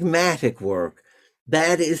paradigmatic work.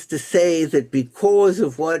 That is to say that because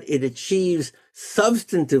of what it achieves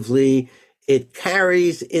substantively, it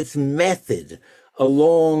carries its method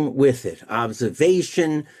along with it.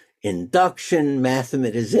 Observation, induction,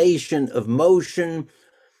 mathematization of motion,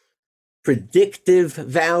 predictive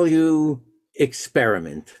value,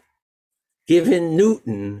 experiment. Given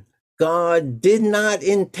Newton, God did not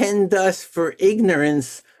intend us for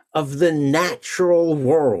ignorance of the natural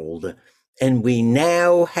world, and we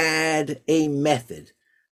now had a method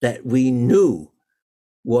that we knew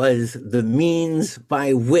was the means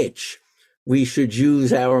by which we should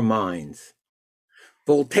use our minds.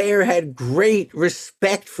 Voltaire had great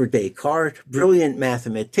respect for Descartes, brilliant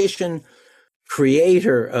mathematician,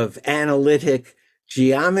 creator of analytic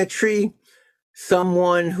geometry,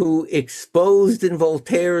 someone who exposed in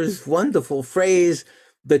Voltaire's wonderful phrase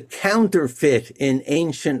the counterfeit in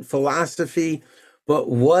ancient philosophy, but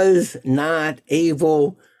was not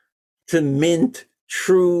able to mint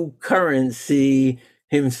true currency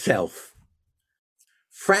himself.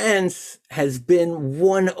 France has been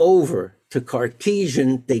won over to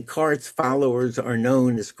Cartesian. Descartes' followers are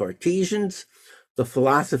known as Cartesians. The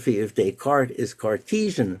philosophy of Descartes is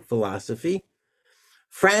Cartesian philosophy.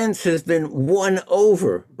 France has been won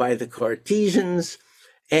over by the Cartesians,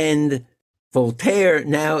 and Voltaire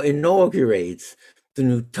now inaugurates the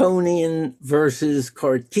Newtonian versus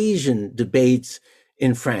Cartesian debates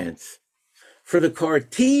in France. For the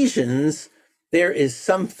Cartesians, there is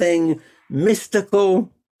something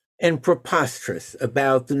mystical and preposterous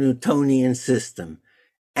about the Newtonian system.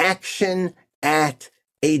 Action at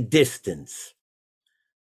a distance.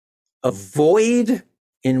 A void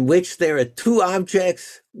in which there are two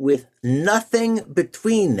objects with nothing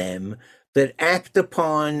between them that act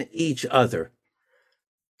upon each other.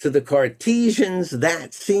 To the Cartesians,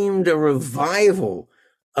 that seemed a revival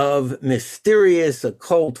of mysterious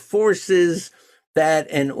occult forces that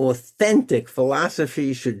an authentic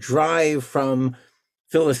philosophy should drive from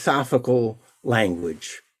philosophical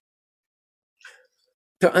language.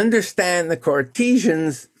 To understand the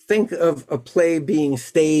Cartesians, think of a play being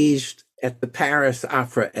staged at the Paris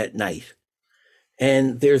Opera at night.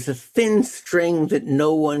 And there's a thin string that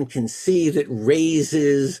no one can see that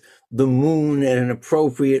raises the moon at an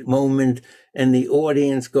appropriate moment, and the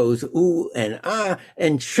audience goes ooh and ah,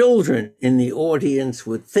 and children in the audience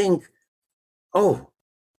would think, oh,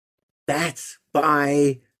 that's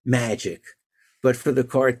by magic. But for the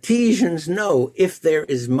Cartesians, no, if there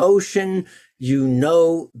is motion, you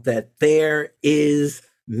know that there is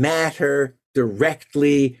matter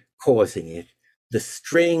directly causing it. The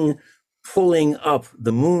string pulling up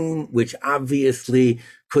the moon, which obviously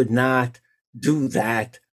could not do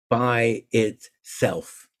that by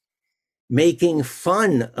itself. Making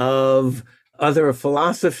fun of other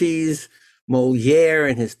philosophies, Molière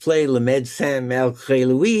in his play Le Médecin Malgré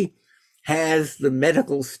Lui has the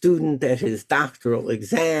medical student at his doctoral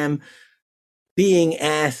exam being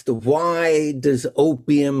asked, why does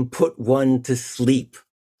opium put one to sleep?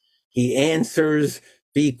 He answers,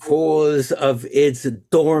 because of its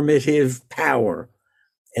dormitive power.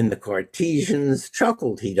 And the Cartesians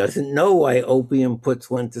chuckled. He doesn't know why opium puts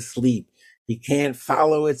one to sleep. He can't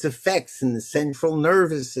follow its effects in the central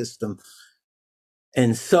nervous system.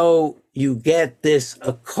 And so you get this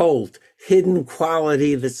occult, hidden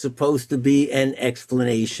quality that's supposed to be an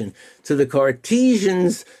explanation. To the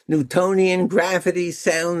Cartesians, Newtonian gravity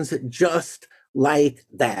sounds just like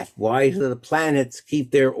that. Why do the planets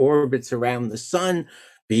keep their orbits around the sun?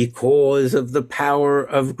 Because of the power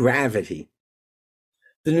of gravity.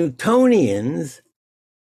 The Newtonians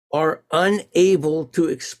are unable to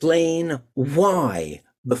explain why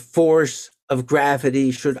the force of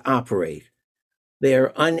gravity should operate. They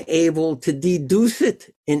are unable to deduce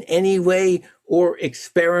it in any way or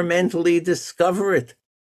experimentally discover it.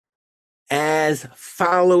 as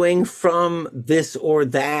following from this or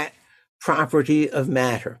that property of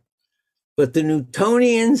matter. But the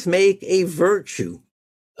Newtonians make a virtue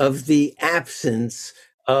of the absence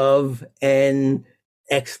of an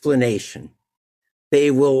explanation. They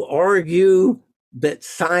will argue that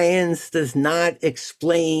science does not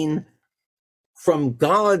explain from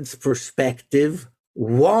God's perspective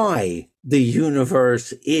why the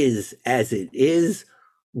universe is as it is,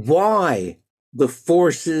 why the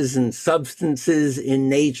forces and substances in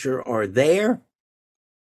nature are there.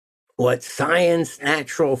 What science,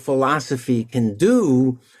 natural philosophy can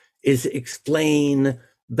do is explain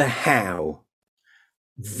the how.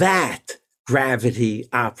 That gravity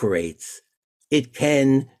operates. It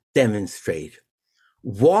can demonstrate.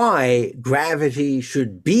 Why gravity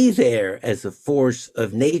should be there as a force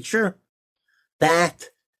of nature, that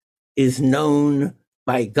is known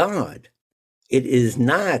by God. It is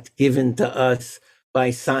not given to us by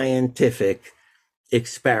scientific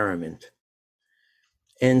experiment.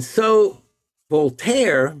 And so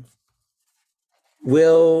Voltaire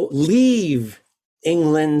will leave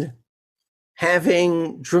England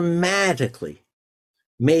having dramatically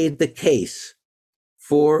made the case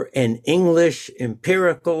for an English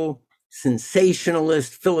empirical,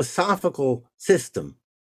 sensationalist, philosophical system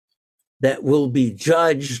that will be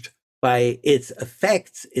judged by its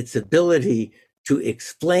effects, its ability to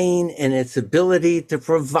explain, and its ability to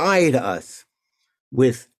provide us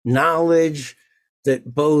with knowledge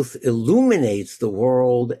that both illuminates the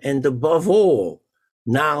world and, above all,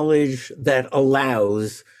 knowledge that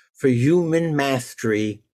allows for human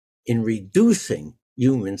mastery in reducing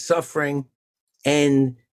human suffering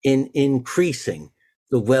and in increasing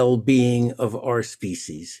the well-being of our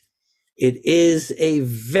species. It is a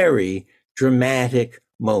very dramatic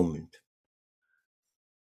moment.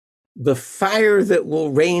 The fire that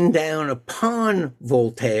will rain down upon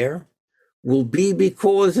Voltaire will be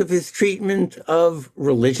because of his treatment of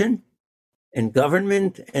religion and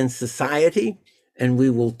government and society, and we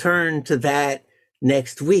will turn to that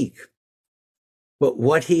next week. But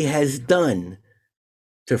what he has done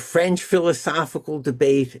to French philosophical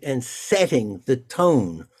debate and setting the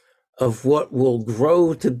tone of what will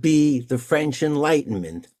grow to be the French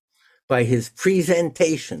Enlightenment by his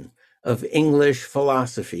presentation of English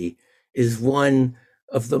philosophy is one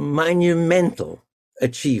of the monumental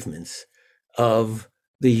achievements of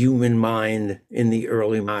the human mind in the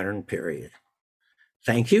early modern period.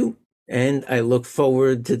 Thank you, and I look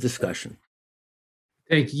forward to discussion.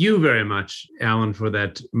 Thank you very much, Alan, for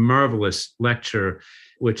that marvelous lecture,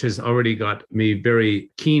 which has already got me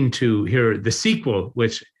very keen to hear the sequel,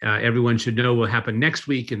 which everyone should know will happen next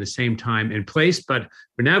week in the same time and place. But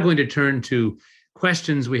we're now going to turn to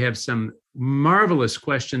questions. We have some marvelous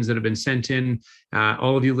questions that have been sent in.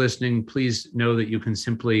 All of you listening, please know that you can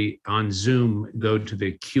simply on Zoom go to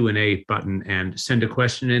the Q&A button and send a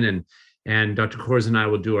question in, and Dr. Kors and I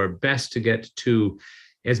will do our best to get to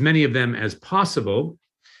as many of them as possible.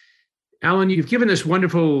 Alan, you've given this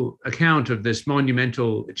wonderful account of this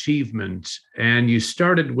monumental achievement, and you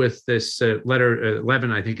started with this letter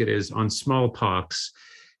 11, I think it is, on smallpox.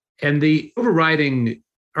 And the overriding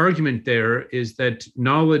argument there is that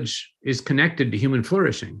knowledge is connected to human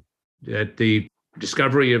flourishing, that the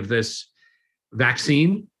discovery of this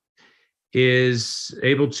vaccine is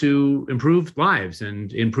able to improve lives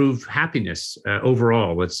and improve happiness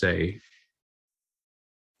overall, let's say.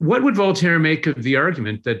 What would Voltaire make of the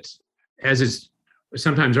argument that, as is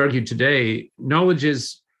sometimes argued today, knowledge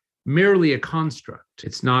is merely a construct?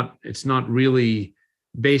 It's not really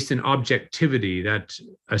based in objectivity. That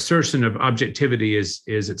assertion of objectivity is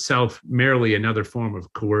itself merely another form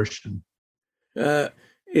of coercion. It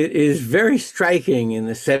is very striking in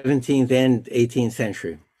the 17th and 18th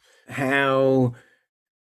century how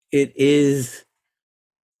it is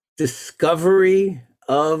discovery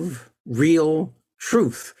of real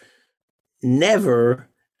truth, never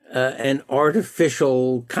an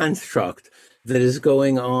artificial construct that is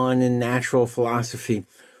going on in natural philosophy.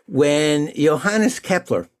 When Johannes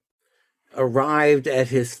Kepler arrived at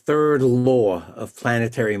his third law of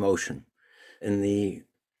planetary motion in the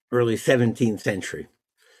early 17th century,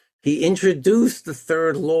 he introduced the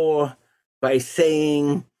third law by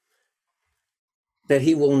saying that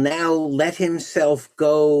he will now let himself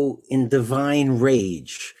go in divine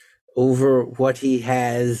rage over what he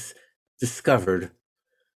has discovered.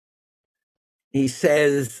 He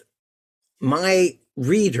says, my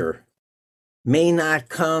reader may not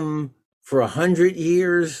come for 100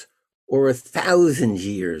 years or 1,000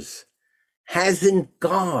 years. Hasn't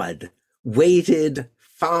God waited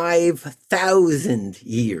 5,000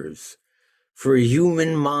 years for a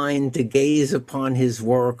human mind to gaze upon his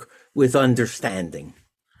work with understanding.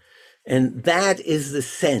 And that is the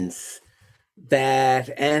sense that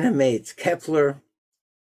animates Kepler,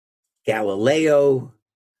 Galileo,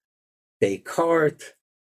 Descartes,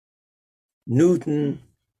 Newton,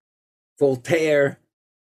 Voltaire.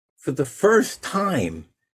 For the first time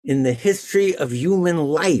in the history of human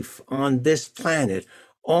life on this planet,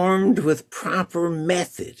 armed with proper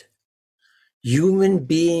method, human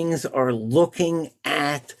beings are looking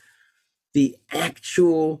at the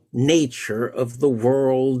actual nature of the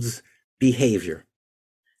world's behavior.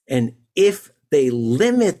 And if they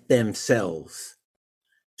limit themselves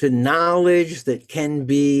to knowledge that can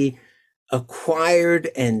be acquired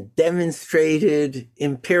and demonstrated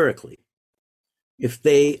empirically, if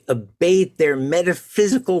they abate their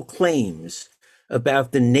metaphysical claims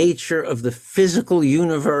about the nature of the physical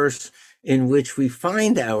universe in which we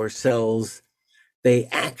find ourselves, they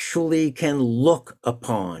actually can look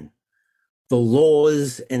upon the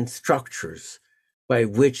laws and structures by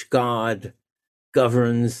which God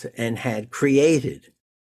governs and had created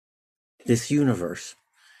this universe.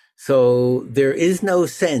 So there is no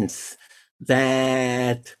sense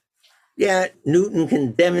that, Newton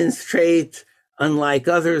can demonstrate, unlike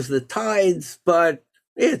others, the tides, but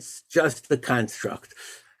it's just the construct.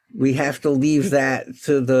 We have to leave that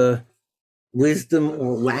to the wisdom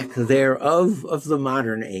or lack thereof of the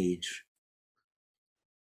modern age.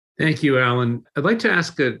 Thank you, Alan. I'd like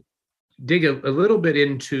to dig a little bit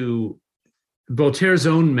into Voltaire's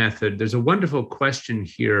own method. There's a wonderful question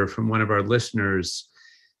here from one of our listeners.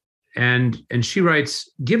 And she writes,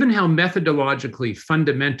 given how methodologically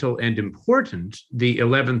fundamental and important the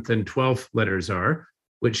 11th and 12th letters are,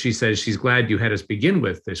 which she says she's glad you had us begin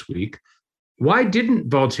with this week, why didn't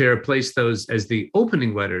Voltaire place those as the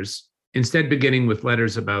opening letters, instead beginning with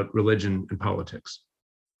letters about religion and politics?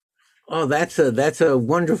 Oh, that's a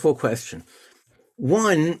wonderful question.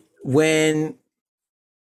 One, when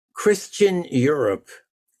Christian Europe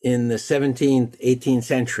in the 17th, 18th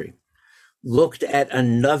century looked at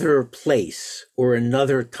another place or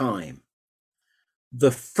another time,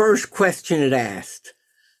 the first question it asked,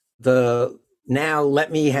 now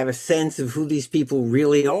let me have a sense of who these people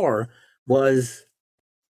really are, was,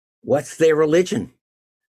 what's their religion?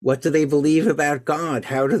 What do they believe about God?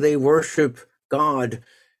 How do they worship God?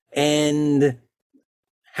 And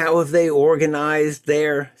how have they organized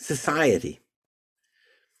their society?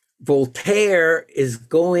 Voltaire is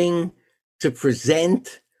going to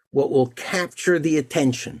present what will capture the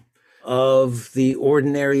attention of the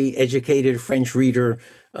ordinary educated French reader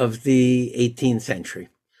of the 18th century.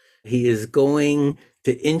 He is going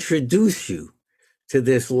to introduce you to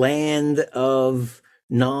this land of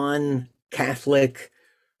non-Catholic,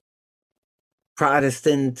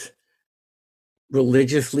 Protestant,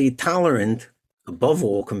 religiously tolerant, above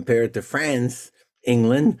all compared to France,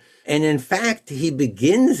 England. And in fact, he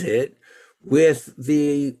begins it with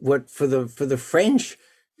what for the French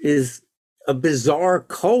is a bizarre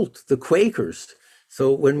cult, the Quakers.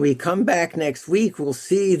 So when we come back next week, we'll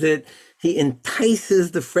see that he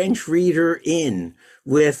entices the French reader in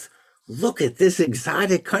with, look at this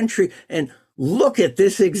exotic country and look at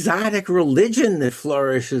this exotic religion that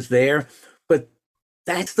flourishes there. But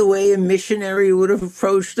that's the way a missionary would have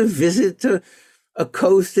approached a visit to a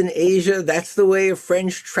coast in Asia. That's the way a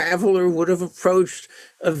French traveler would have approached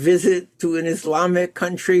a visit to an Islamic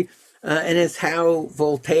country. And it's how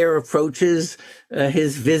Voltaire approaches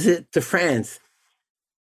his visit to France.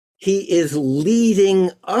 He is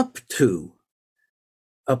leading up to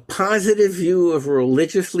a positive view of a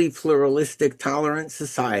religiously pluralistic, tolerant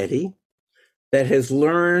society that has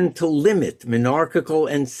learned to limit monarchical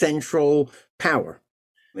and central power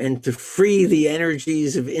and to free the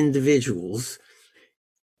energies of individuals.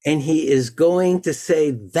 And he is going to say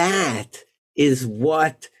that is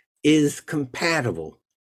what is compatible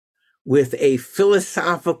with a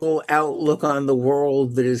philosophical outlook on the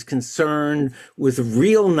world that is concerned with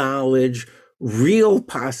real knowledge, real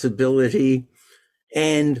possibility,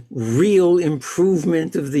 and real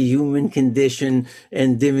improvement of the human condition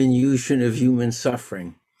and diminution of human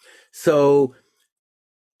suffering. So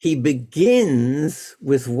he begins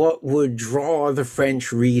with what would draw the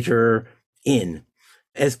French reader in.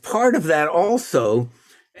 As part of that also,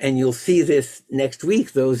 and you'll see this next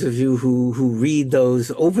week, those of you who read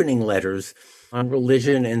those opening letters on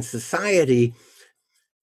religion and society,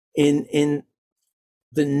 in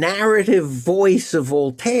the narrative voice of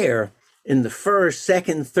Voltaire, in the first,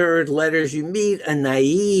 second, third letters, you meet a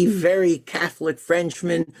naive, very Catholic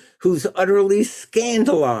Frenchman who's utterly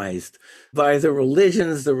scandalized by the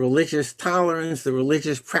religions, the religious tolerance, the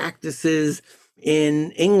religious practices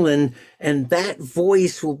in England, and that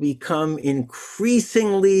voice will become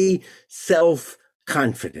increasingly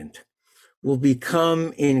self-confident, will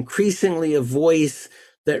become increasingly a voice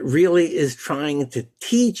that really is trying to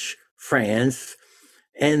teach France,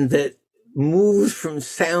 and that moves from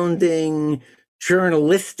sounding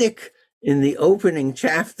journalistic in the opening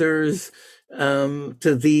chapters to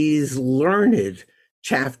these learned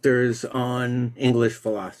chapters on English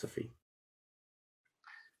philosophy.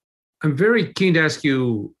 I'm very keen to ask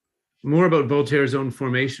you more about Voltaire's own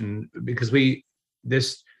formation, because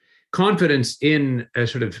this confidence in a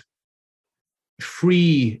sort of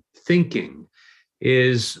free thinking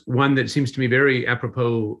is one that seems to me very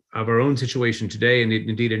apropos of our own situation today, and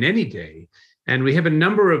indeed in any day. And we have a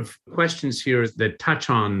number of questions here that touch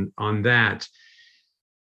on that.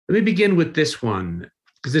 Let me begin with this one,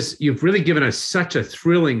 because you've really given us such a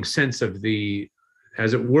thrilling sense of the,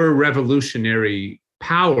 as it were, revolutionary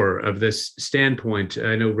power of this standpoint.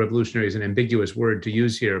 I know revolutionary is an ambiguous word to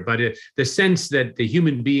use here, but the sense that the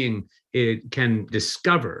human being can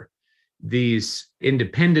discover these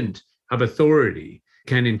independent of authority,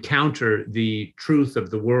 can encounter the truth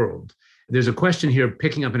of the world. There's a question here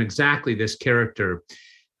picking up on exactly this character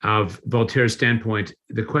of Voltaire's standpoint.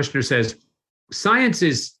 The questioner says, science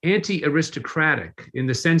is anti-aristocratic in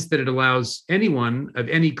the sense that it allows anyone of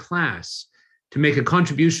any class to make a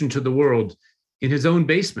contribution to the world in his own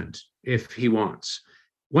basement if he wants.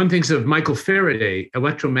 One thinks of Michael Faraday,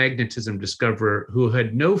 electromagnetism discoverer, who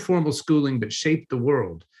had no formal schooling but shaped the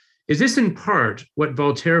world. Is this in part what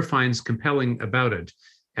Voltaire finds compelling about it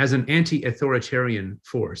as an anti-authoritarian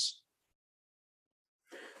force?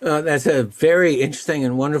 That's a very interesting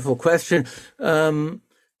and wonderful question.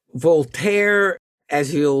 Voltaire,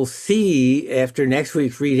 as you'll see after next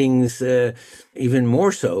week's readings, even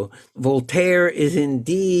more so, Voltaire is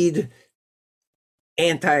indeed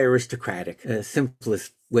anti-aristocratic,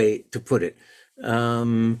 simplest way to put it.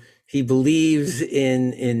 He believes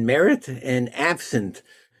in merit, and absent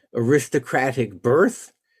aristocratic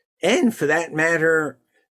birth, and for that matter,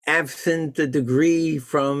 absent a degree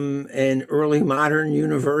from an early modern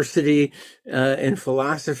university in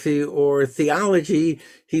philosophy or theology,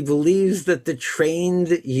 he believes that the trained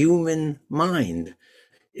human mind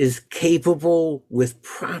is capable, with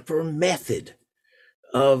proper method,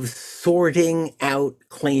 of sorting out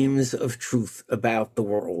claims of truth about the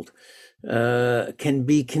world, can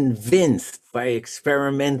be convinced by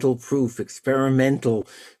experimental proof, experimental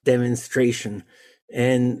demonstration.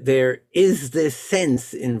 And there is this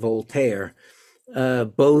sense in Voltaire,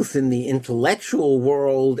 both in the intellectual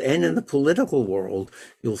world and in the political world,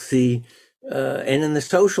 you'll see, and in the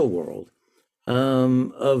social world,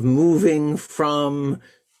 of moving from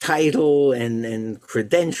title and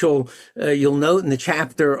credential. You'll note in the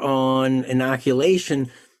chapter on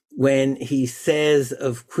inoculation, when he says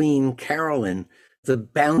of Queen Caroline, the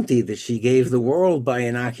bounty that she gave the world by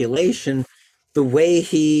inoculation, the way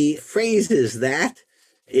he phrases that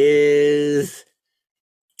is,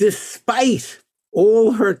 despite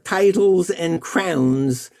all her titles and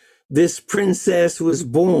crowns, this princess was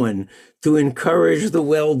born to encourage the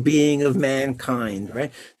well-being of mankind,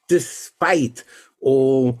 right? Despite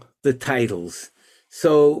all the titles.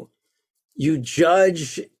 So you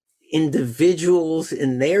judge individuals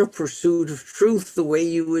in their pursuit of truth the way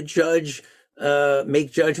you would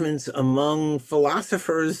make judgments among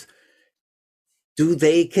philosophers. Do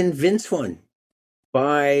they convince one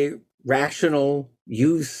by rational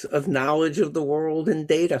use of knowledge of the world and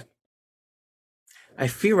data? I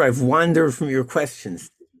fear I've wandered from your questions.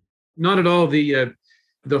 Not at all.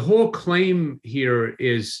 The whole claim here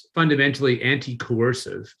is fundamentally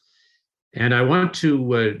anti-coercive. And I want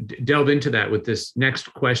to delve into that with this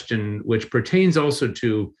next question, which pertains also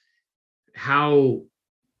to how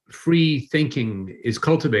free thinking is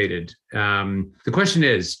cultivated. The question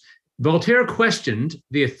is, Voltaire questioned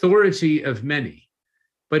the authority of many,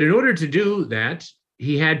 but in order to do that,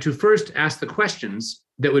 he had to first ask the questions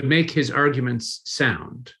that would make his arguments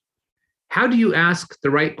sound. How do you ask the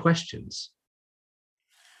right questions?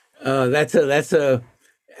 That's a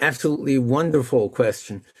absolutely wonderful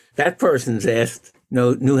question. That person's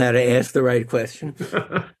knew how to ask the right question.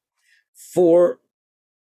 For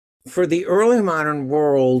the early modern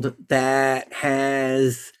world that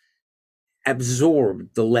has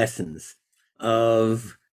absorbed the lessons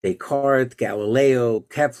of Descartes, Galileo,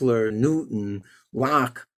 Kepler, Newton,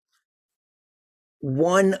 Locke,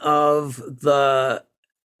 one of the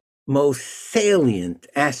most salient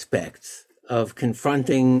aspects of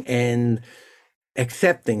confronting and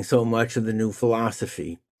accepting so much of the new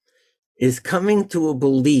philosophy is coming to a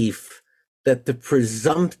belief that the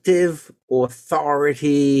presumptive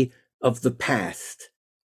authority of the past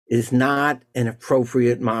is not an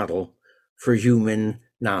appropriate model for human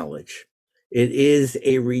knowledge. It is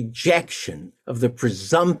a rejection of the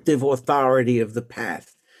presumptive authority of the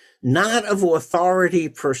past, not of authority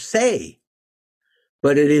per se,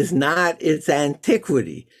 but it is not its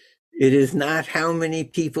antiquity. It is not how many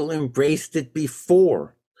people embraced it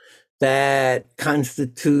before that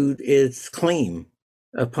constitute its claim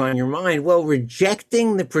upon your mind. Well,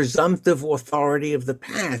 rejecting the presumptive authority of the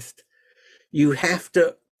past, you have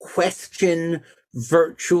to question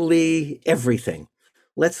virtually everything.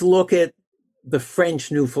 Let's look at the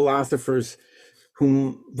French new philosophers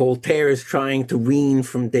whom Voltaire is trying to wean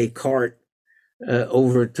from Descartes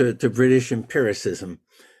over to British empiricism.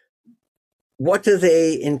 What do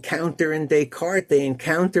they encounter in Descartes? They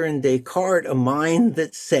encounter in Descartes a mind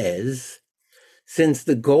that says, since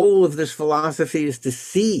the goal of this philosophy is to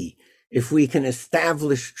see if we can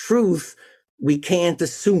establish truth, we can't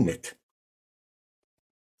assume it.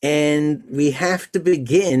 And we have to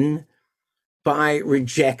begin by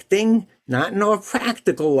rejecting, not in our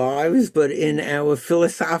practical lives, but in our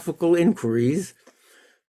philosophical inquiries,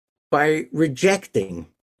 by rejecting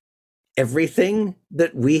everything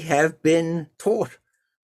that we have been taught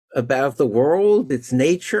about the world, its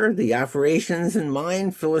nature, the operations in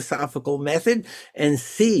mind, philosophical method, and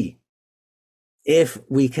see if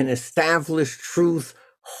we can establish truth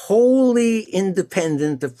wholly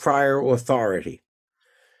independent of prior authority.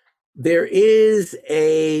 There is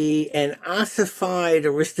an ossified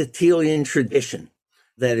Aristotelian tradition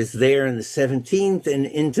that is there in the 17th and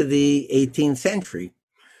into the 18th century,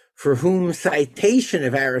 for whom citation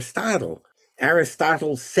of Aristotle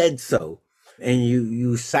said so, and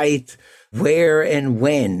you cite where and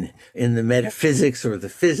when in the metaphysics or the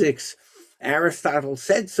physics, Aristotle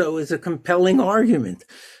said so, is a compelling argument.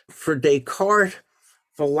 For Descartes,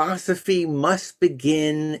 philosophy must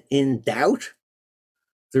begin in doubt,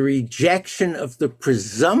 the rejection of the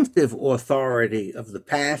presumptive authority of the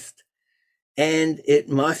past, and it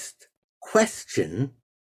must question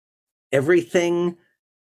everything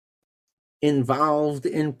involved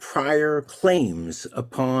in prior claims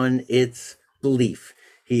upon its belief.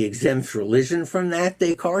 He exempts religion from that,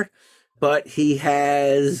 Descartes, but he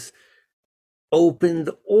has opened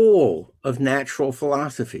all of natural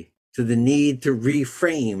philosophy to the need to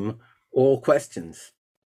reframe all questions.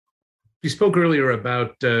 You spoke earlier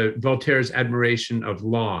about Voltaire's admiration of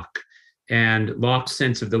Locke and Locke's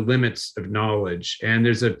sense of the limits of knowledge. And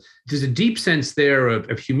there's a deep sense there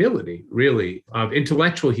of humility, really, of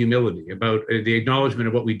intellectual humility about the acknowledgement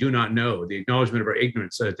of what we do not know, the acknowledgement of our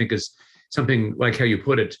ignorance, I think is something like how you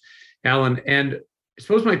put it, Alan. And I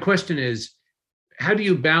suppose my question is, how do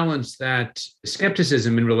you balance that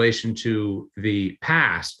skepticism in relation to the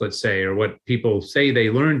past, let's say, or what people say they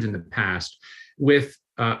learned in the past, with,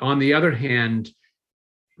 on the other hand,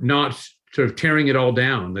 not sort of tearing it all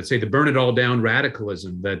down, let's say the burn it all down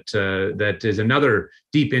radicalism that is another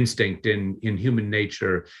deep instinct in human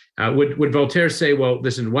nature? Would Voltaire say, well,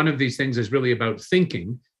 listen, one of these things is really about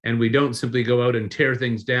thinking, and we don't simply go out and tear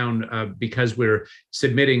things down because we're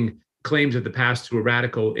submitting claims of the past to a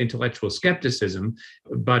radical intellectual skepticism,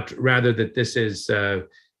 but rather that this is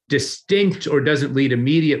distinct or doesn't lead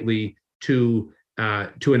immediately to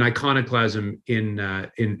an iconoclasm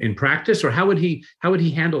in practice? Or how would he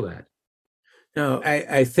handle that? No,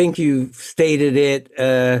 I think you stated it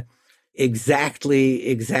exactly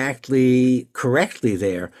correctly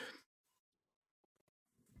there.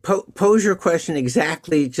 Pose your question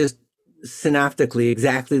exactly, just synoptically,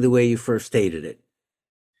 exactly the way you first stated it.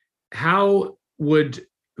 How would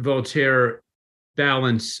Voltaire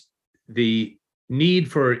balance the need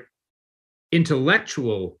for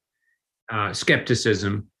intellectual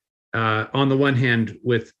skepticism on the one hand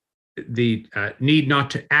with the need not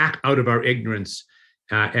to act out of our ignorance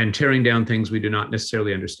and tearing down things we do not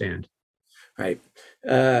necessarily understand? Right.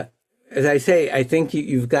 As I say, I think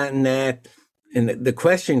you've gotten that, and the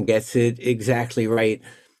question gets it exactly right.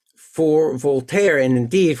 For Voltaire, and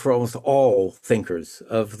indeed for almost all thinkers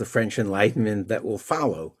of the French Enlightenment that will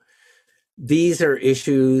follow, these are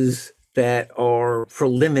issues that are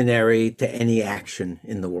preliminary to any action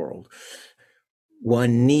in the world.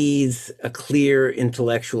 One needs a clear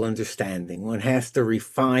intellectual understanding. One has to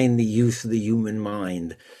refine the use of the human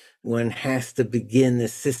mind. One has to begin a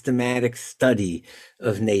systematic study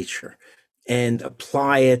of nature and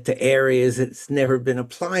apply it to areas it's never been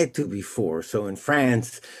applied to before. So in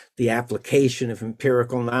France, the application of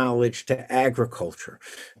empirical knowledge to agriculture,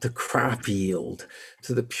 to crop yield,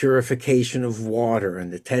 to the purification of water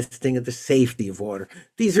and the testing of the safety of water.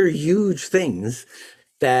 These are huge things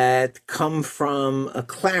that come from a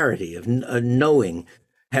clarity of a knowing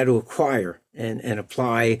how to acquire and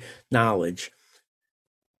apply knowledge.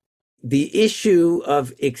 The issue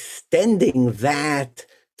of extending that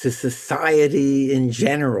to society in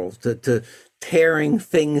general, to tearing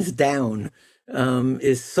things down,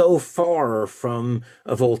 is so far from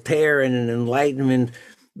a Voltaire and an Enlightenment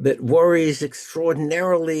that worries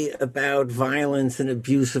extraordinarily about violence and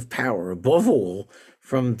abuse of power, above all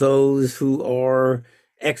from those who are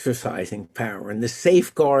exercising power, and the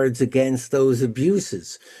safeguards against those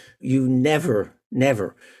abuses you never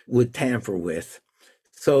would tamper with.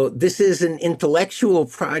 So this is an intellectual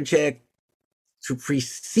project to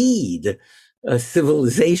precede a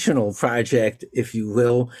civilizational project, if you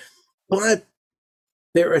will. But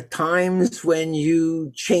there are times when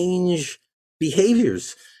you change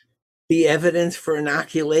behaviors. The evidence for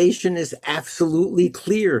inoculation is absolutely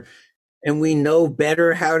clear, and we know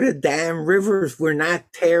better how to dam rivers. We're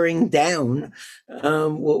not tearing down.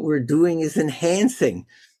 What we're doing is enhancing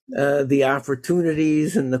the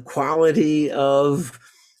opportunities and the quality of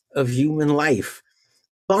human life.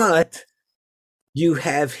 But you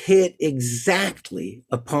have hit exactly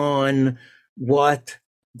upon what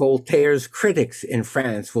Voltaire's critics in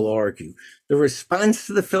France will argue. The response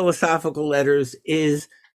to the philosophical letters is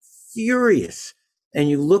furious. And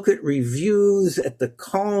you look at reviews at the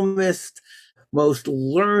calmest, most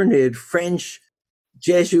learned French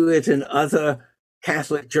Jesuit and other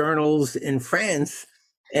Catholic journals in France,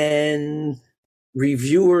 and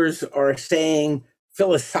reviewers are saying,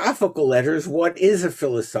 philosophical letters, what is a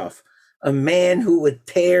philosopher? A man who would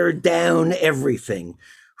tear down everything,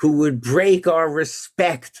 who would break our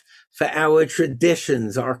respect for our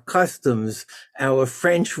traditions, our customs, our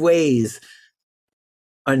French ways.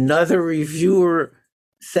 Another reviewer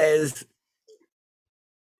says,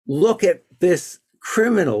 look at this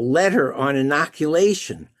criminal letter on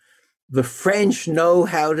inoculation. The French know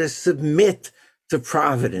how to submit to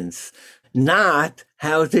providence, not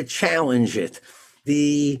how to challenge it.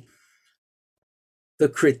 The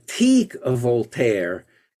critique of Voltaire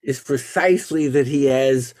is precisely that he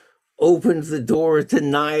has opened the door to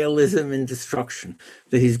nihilism and destruction,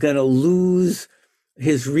 that he's going to lose,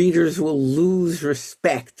 his readers will lose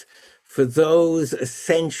respect for those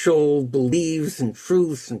essential beliefs and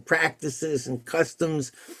truths and practices and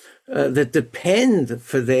customs that depend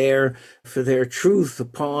for their truth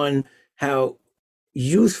upon how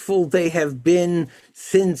useful they have been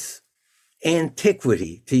since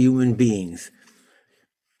antiquity to human beings.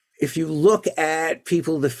 If you look at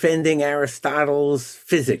people defending Aristotle's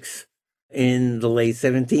physics in the late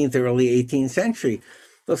 17th, early 18th century,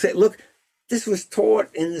 they'll say, look, this was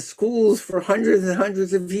taught in the schools for hundreds and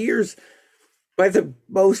hundreds of years by the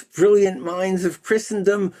most brilliant minds of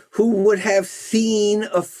Christendom, who would have seen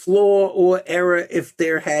a flaw or error if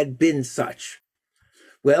there had been such.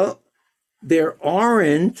 Well, there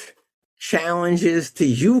aren't challenges to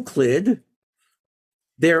Euclid.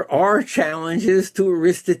 There are challenges to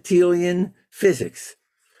Aristotelian physics.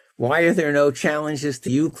 Why are there no challenges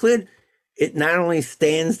to Euclid? It not only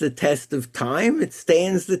stands the test of time, it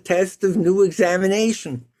stands the test of new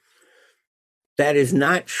examination. That is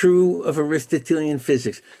not true of Aristotelian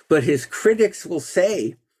physics, but his critics will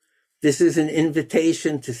say this is an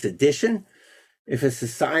invitation to sedition. If a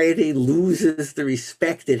society loses the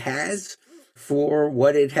respect it has for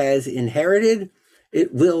what it has inherited,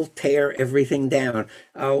 it will tear everything down.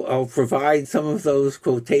 I'll provide some of those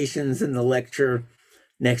quotations in the lecture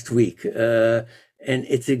next week. And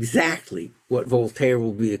it's exactly what Voltaire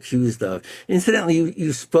will be accused of. Incidentally,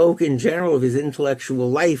 you spoke in general of his intellectual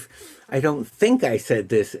life. I don't think I said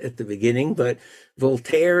this at the beginning, but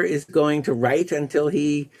Voltaire is going to write until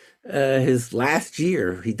his last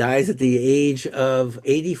year. He dies at the age of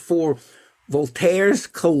 84. Voltaire's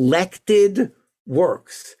collected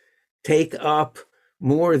works take up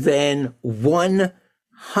more than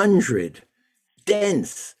 100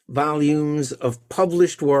 dense volumes of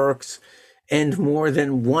published works and more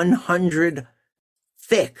than 100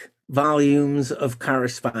 thick volumes of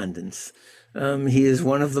correspondence. He is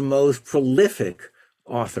one of the most prolific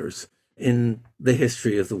authors in the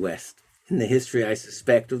history of the West, in the history, I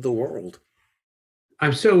suspect, of the world.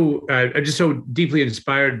 I'm just so deeply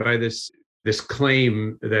inspired by this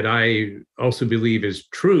claim that I also believe is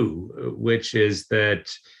true, which is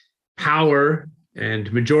that power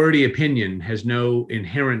and majority opinion has no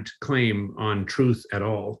inherent claim on truth at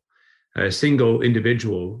all. A single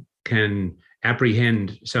individual can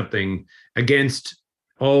apprehend something against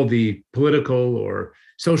all the political or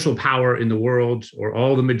social power in the world, or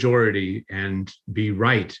all the majority, and be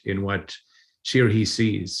right in what she or he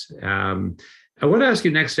sees. I want to ask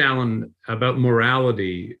you next, Alan, about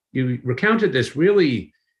morality. You recounted this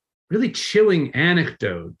really really chilling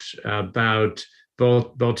anecdote about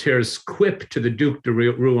Voltaire's quip to the Duc de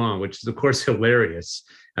Rouen, which is, of course, hilarious.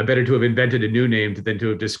 Better to have invented a new name than to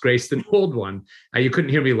have disgraced an old one. You couldn't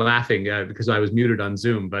hear me laughing because I was muted on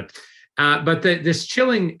Zoom. But this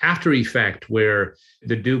chilling after effect where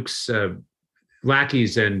the Duke's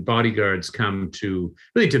lackeys and bodyguards come to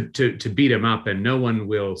really to beat him up, and no one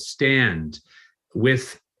will stand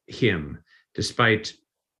with him, despite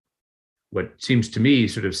what seems to me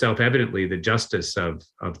sort of self-evidently the justice of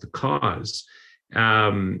the cause.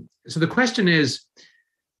 So the question is,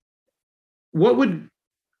 what would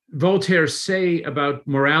Voltaire say about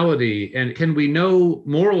morality, and can we know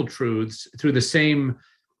moral truths through the same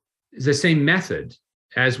method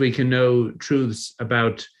as we can know truths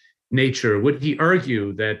about nature? Would he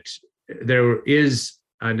argue that there is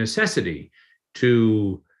a necessity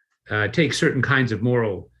to take certain kinds of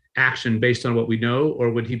moral action based on what we know,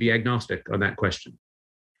 or would he be agnostic on that question?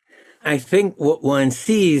 I think what one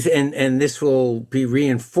sees, and this will be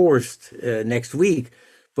reinforced next week,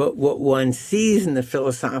 but what one sees in the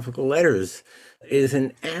philosophical letters is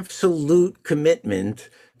an absolute commitment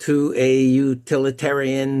to a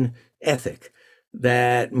utilitarian ethic,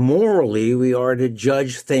 that morally we are to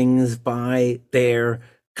judge things by their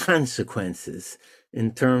consequences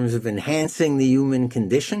in terms of enhancing the human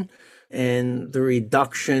condition and the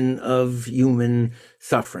reduction of human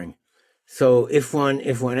suffering. So if one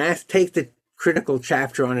asks, take the critical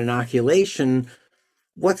chapter on inoculation,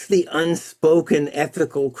 what's the unspoken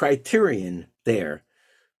ethical criterion there?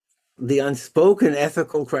 The unspoken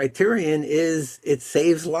ethical criterion is it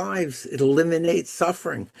saves lives, it eliminates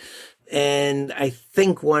suffering. And I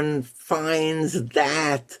think one finds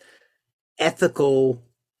that ethical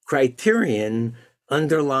criterion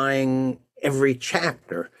underlying every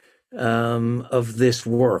chapter of this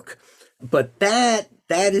work. But that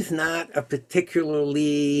is not a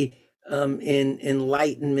particularly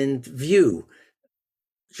Enlightenment view.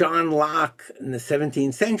 John Locke in the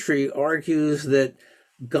 17th century argues that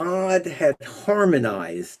God had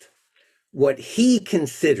harmonized what he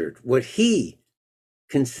considered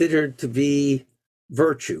to be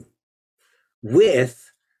virtue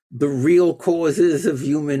with the real causes of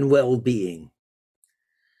human well-being.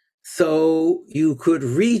 So you could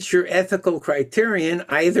reach your ethical criterion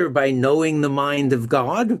either by knowing the mind of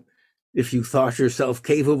God, if you thought yourself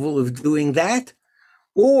capable of doing that,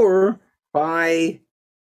 or by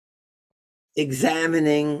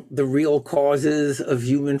examining the real causes of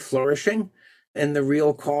human flourishing and the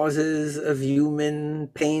real causes of human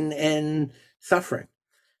pain and suffering.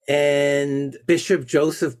 And Bishop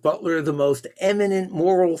Joseph Butler, the most eminent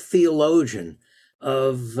moral theologian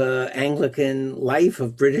of Anglican life,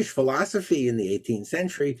 of British philosophy in the 18th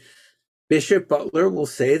century, Bishop Butler will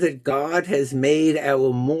say that God has made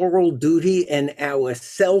our moral duty and our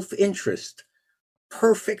self-interest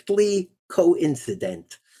perfectly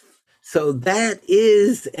coincident. So that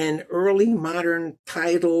is an early modern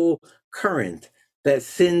tidal current, that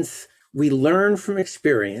since we learn from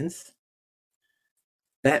experience,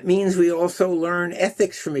 that means we also learn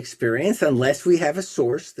ethics from experience, unless we have a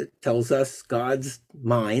source that tells us God's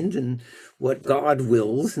mind and what God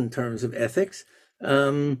wills in terms of ethics.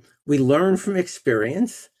 We learn from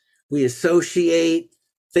experience. We associate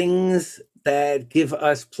things that give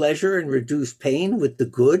us pleasure and reduce pain with the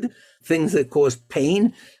good, things that cause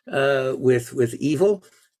pain with evil,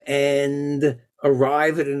 and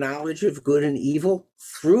arrive at a knowledge of good and evil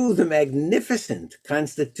through the magnificent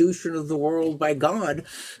constitution of the world by God,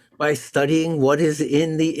 by studying what is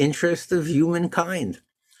in the interest of humankind.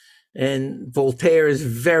 And Voltaire is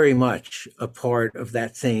very much a part of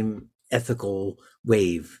that same ethical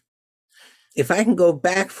wave. If I can go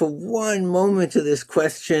back for one moment to this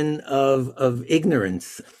question of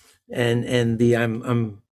ignorance, and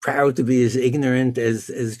I'm proud to be as ignorant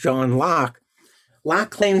as John Locke.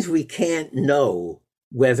 Locke claims we can't know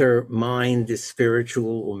whether mind is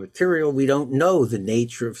spiritual or material. We don't know the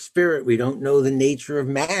nature of spirit. We don't know the nature of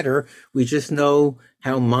matter. We just know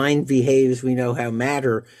how mind behaves. We know how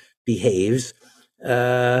matter behaves.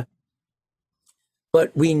 But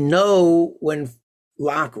we know when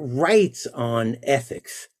Locke writes on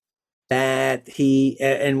ethics that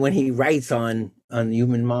when he writes on the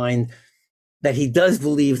human mind, that he does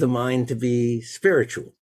believe the mind to be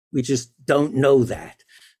spiritual. We just don't know that.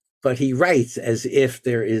 But he writes as if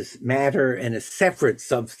there is matter and a separate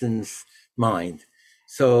substance, mind.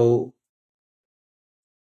 So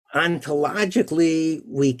ontologically,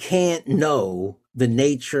 we can't know the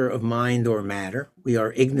nature of mind or matter. We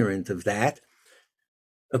are ignorant of that.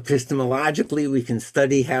 Epistemologically, we can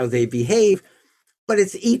study how they behave, but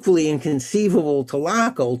it's equally inconceivable to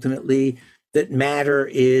Locke, ultimately, that matter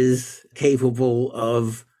is capable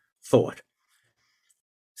of thought.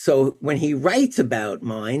 So when he writes about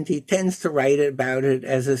mind, he tends to write about it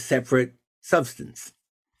as a separate substance.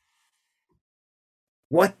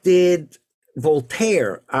 What did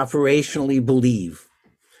Voltaire operationally believe?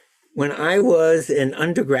 When I was an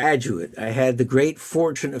undergraduate, I had the great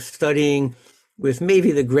fortune of studying with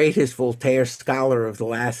maybe the greatest Voltaire scholar of the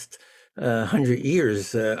last 100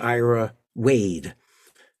 years, Ira Wade,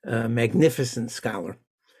 a magnificent scholar.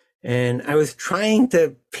 And I was trying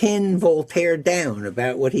to pin Voltaire down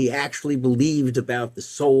about what he actually believed about the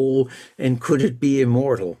soul and could it be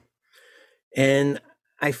immortal. And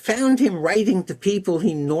I found him writing to people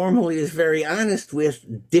he normally is very honest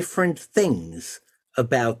with different things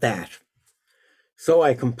about that. So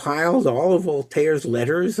I compiled all of Voltaire's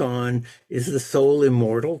letters on is the soul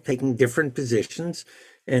immortal, taking different positions,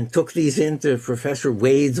 and took these into Professor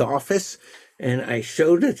Wade's office. And I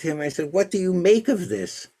showed it to him. I said, "What do you make of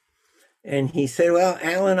this?" And he said, "Well,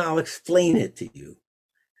 Alan, I'll explain it to you."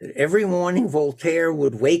 Every morning, Voltaire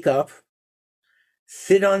would wake up,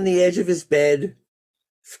 sit on the edge of his bed,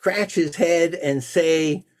 scratch his head, and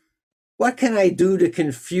say, "What can I do to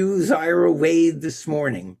confuse Ira Wade this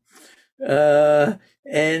morning?"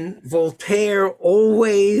 And Voltaire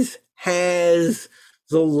always has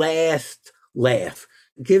the last laugh.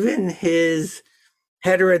 Given his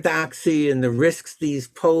heterodoxy and the risks these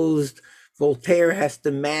posed, Voltaire has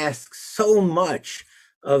to mask so much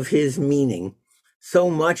of his meaning. So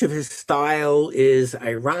much of his style is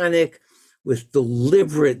ironic, with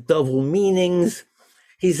deliberate double meanings.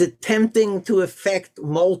 He's attempting to affect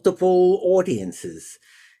multiple audiences.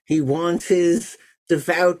 He wants his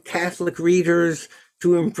devout Catholic readers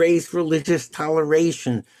to embrace religious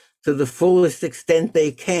toleration to the fullest extent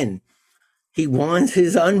they can. He wants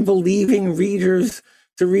his unbelieving readers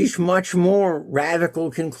to reach much more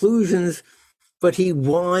radical conclusions, but he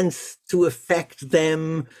wants to affect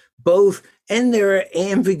them both, and there are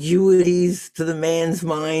ambiguities to the man's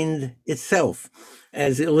mind itself,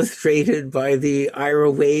 as illustrated by the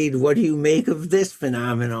Ira Wade, "What do you make of this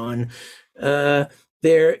phenomenon?"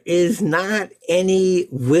 There is not any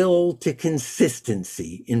will to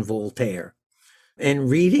consistency in Voltaire. And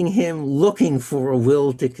reading him looking for a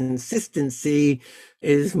will to consistency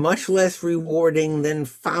is much less rewarding than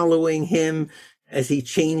following him as he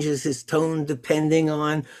changes his tone depending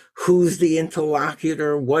on who's the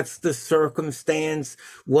interlocutor, what's the circumstance,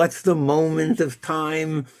 what's the moment of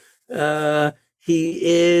time. He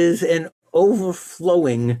is an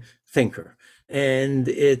overflowing thinker, and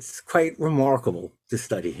it's quite remarkable to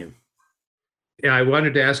study him. Yeah, I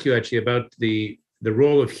wanted to ask you actually about the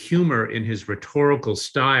role of humor in his rhetorical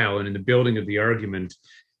style and in the building of the argument,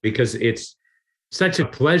 because it's such a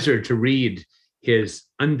pleasure to read his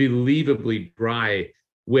unbelievably dry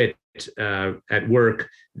wit at work.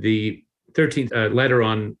 The 13th letter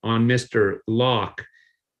on Mr. Locke,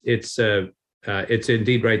 it's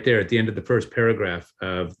indeed right there at the end of the first paragraph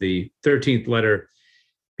of the 13th letter.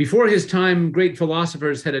 Before his time, great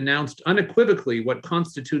philosophers had announced unequivocally what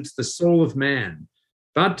constitutes the soul of man.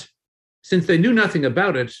 But since they knew nothing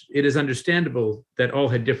about it, it is understandable that all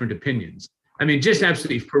had different opinions. I mean, just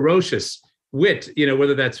absolutely ferocious wit,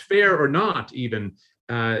 whether that's fair or not, even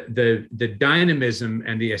the dynamism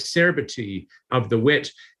and the acerbity of the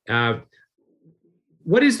wit.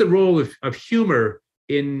 What is the role of humor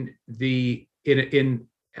in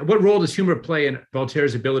what role does humor play in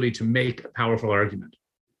Voltaire's ability to make a powerful argument?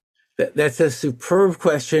 That's a superb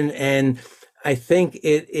question, and I think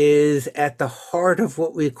it is at the heart of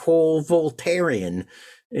what we call Voltairean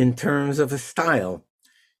in terms of a style.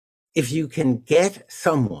 If you can get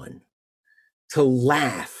someone to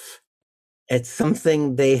laugh at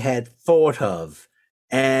something they had thought of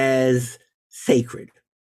as sacred,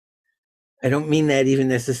 I don't mean that even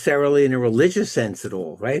necessarily in a religious sense at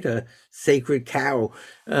all, right? A sacred cow.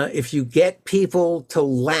 If you get people to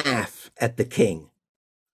laugh at the king,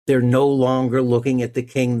 they're no longer looking at the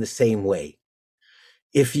king the same way.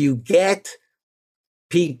 If you get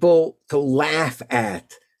people to laugh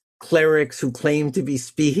at clerics who claim to be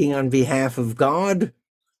speaking on behalf of God,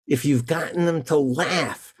 if you've gotten them to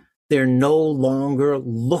laugh, they're no longer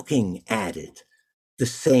looking at it the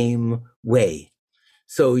same way.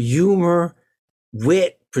 So humor,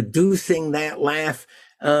 wit, producing that laugh,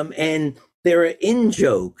 and there are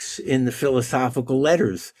in-jokes in the philosophical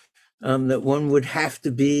letters that one would have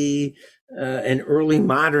to be an early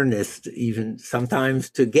modernist even sometimes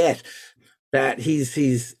to get, that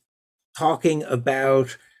he's talking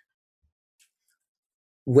about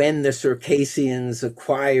when the Circassians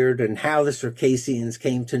acquired and how the Circassians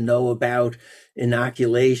came to know about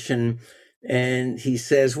inoculation. And he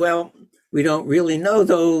says, well, We don't really know,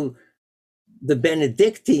 though. The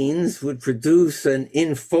Benedictines would produce an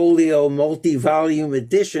in folio multi-volume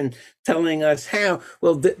edition telling us how.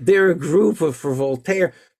 Well, they're a group of, for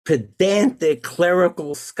Voltaire, pedantic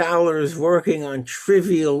clerical scholars working on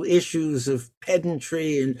trivial issues of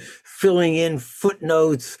pedantry and filling in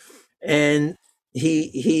footnotes. And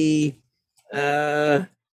he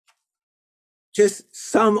just,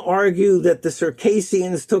 some argue that the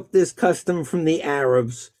Circassians took this custom from the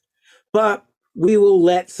Arabs, but we will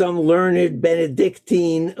let some learned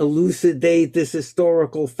Benedictine elucidate this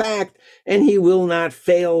historical fact, and he will not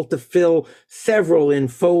fail to fill several in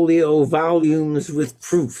folio volumes with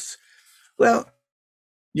proofs. Well,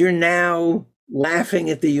 you're now laughing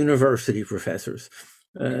at the university professors.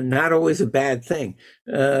 Not always a bad thing.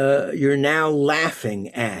 You're now laughing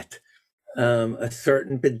at a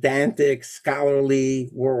certain pedantic, scholarly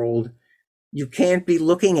world. You can't be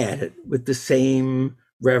looking at it with the same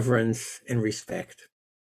reverence and respect.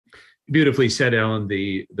 Beautifully said, Ellen.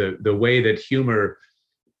 The way that humor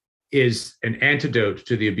is an antidote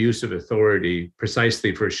to the abuse of authority,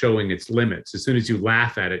 precisely for showing its limits. As soon as you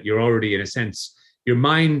laugh at it, you're already, in a sense, your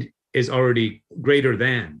mind is already greater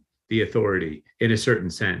than the authority in a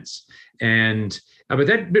certain sense. And but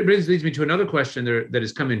that leads me to another question that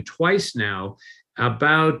has come in twice now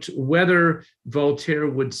about whether Voltaire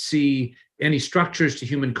would see any structures to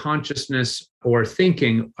human consciousness or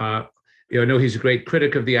thinking. I know he's a great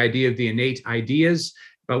critic of the idea of the innate ideas,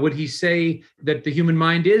 but would he say that the human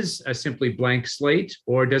mind is a simply blank slate,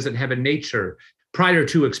 or does it have a nature prior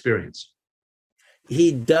to experience?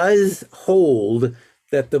 He does hold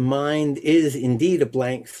that the mind is indeed a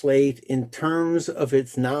blank slate in terms of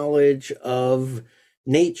its knowledge of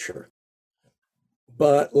nature.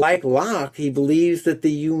 But like Locke, he believes that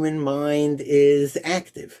the human mind is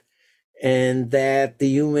active, and that the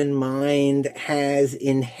human mind has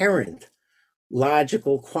inherent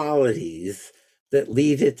logical qualities that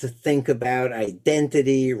lead it to think about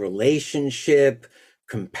identity, relationship,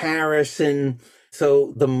 comparison.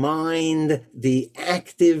 So the mind, the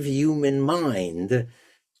active human mind,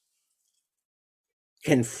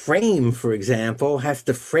 can frame, for example, has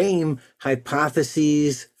to frame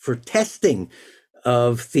hypotheses for testing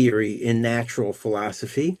of theory in natural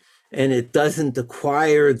philosophy, and it doesn't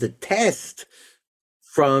acquire the test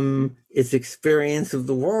from its experience of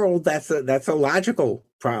the world. That's a logical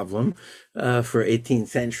problem for 18th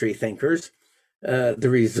century thinkers. The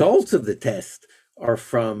results of the test are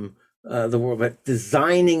from the world, but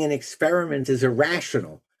designing an experiment is a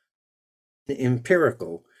rational,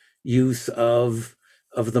 empirical use of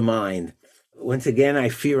the mind. Once again, I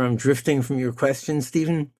fear I'm drifting from your question,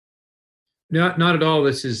 Stephen. Not at all.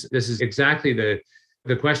 This is exactly the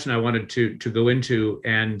question I wanted to go into,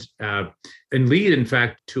 and lead, in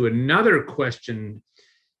fact, to another question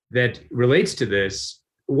that relates to this.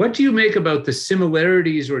 What do you make about the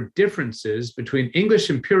similarities or differeces between English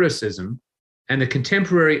empiricism and the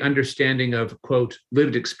contemporary understanding of, quote,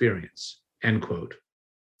 lived experience, end quote?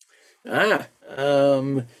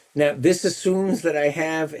 Now, this assumes that I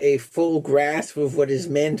have a full grasp of what is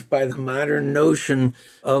meant by the modern notion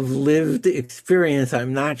of lived experience.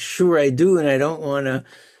 I'm not sure I do, and I don't want to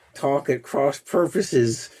talk at cross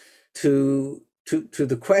purposes to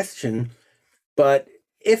the question. But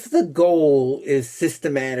if the goal is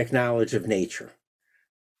systematic knowledge of nature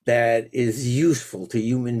that is useful to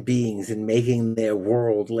human beings in making their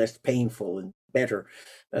world less painful and better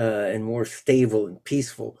and more stable and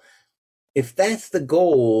peaceful, if that's the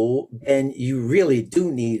goal, then you really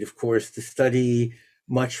do need, of course, to study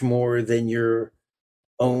much more than your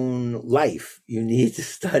own life. You need to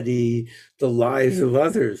study the lives of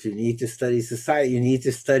others. You need to study society. You need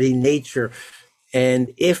to study nature.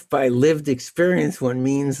 And if by lived experience one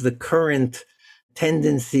means the current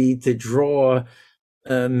tendency to draw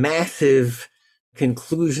massive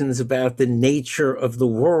conclusions about the nature of the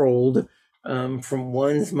world from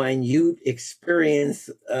one's minute experience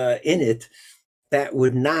in it, that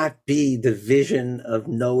would not be the vision of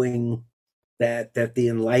knowing that the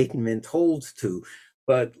Enlightenment holds to.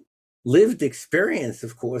 But lived experience,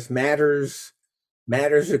 of course, matters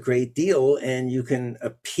a great deal, and you can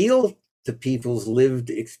appeal to people's lived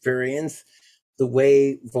experience the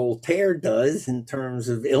way Voltaire does in terms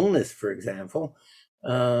of illness, for example.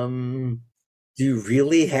 Do you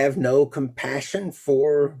really have no compassion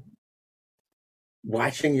for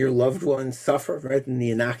watching your loved ones suffer, right? In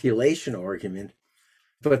the inoculation argument.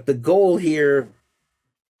 But the goal here,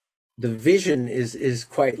 the vision is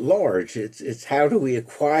quite large. It's how do we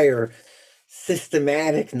acquire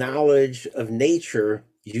systematic knowledge of nature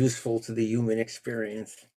useful to the human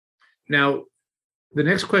experience? Now, the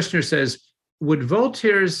next questioner says, would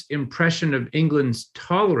Voltaire's impression of England's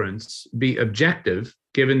tolerance be objective,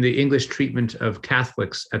 given the English treatment of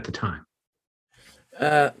Catholics at the time?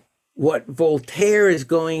 What Voltaire is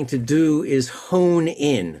going to do is hone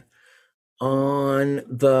in on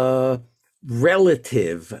the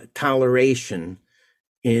relative toleration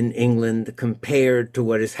in England compared to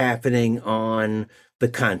what is happening on the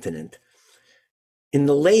continent. In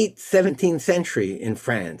the late 17th century in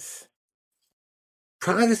France,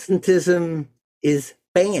 Protestantism is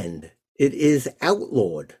banned. It is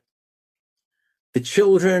outlawed. The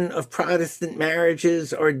children of Protestant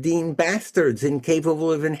marriages are deemed bastards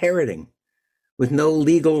incapable of inheriting, with no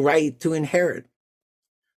legal right to inherit.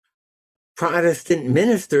 Protestant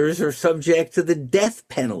ministers are subject to the death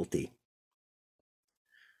penalty.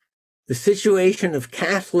 The situation of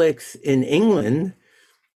Catholics in England,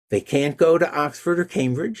 they can't go to Oxford or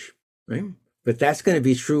Cambridge, right? But that's going to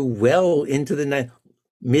be true well into the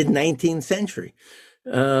mid-19th century.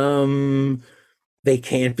 They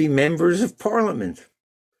can't be members of parliament.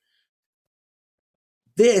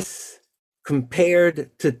 This,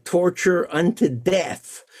 compared to torture unto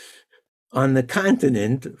death on the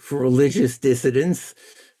continent for religious dissidents,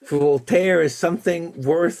 for Voltaire is something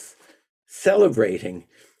worth celebrating.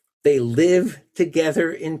 They live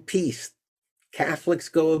together in peace. Catholics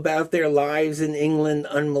go about their lives in England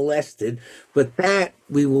unmolested, but that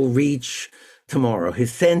we will reach tomorrow.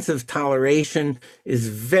 His sense of toleration is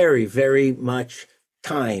very, very much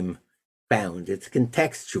time bound. It's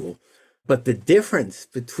contextual. But the difference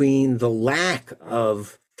between the lack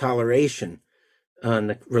of toleration on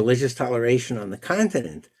the religious toleration on the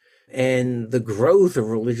continent and the growth of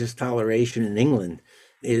religious toleration in England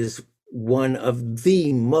is one of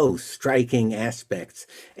the most striking aspects.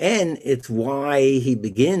 And it's why he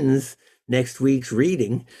begins next week's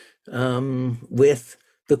reading with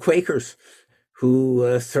the Quakers,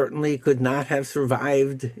 who certainly could not have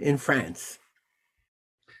survived in France.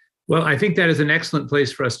 Well, I think that is an excellent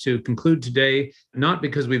place for us to conclude today, not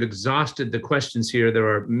because we've exhausted the questions here. There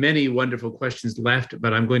are many wonderful questions left,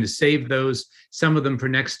 but I'm going to save some of them for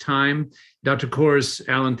next time. Dr. Coors,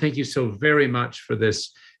 Alan, thank you so very much for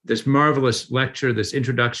this marvelous lecture, this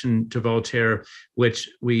introduction to Voltaire, which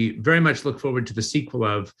we very much look forward to the sequel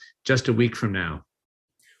of just a week from now.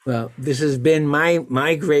 Well, this has been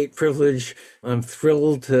my great privilege. I'm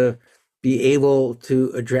thrilled to be able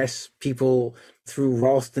to address people through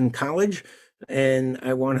Ralston College, and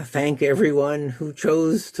I want to thank everyone who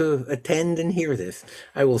chose to attend and hear this.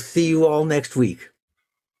 I will see you all next week.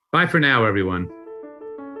 Bye for now, everyone.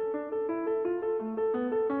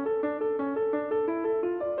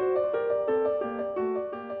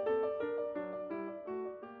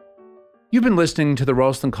 You've been listening to the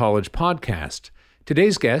Ralston College podcast.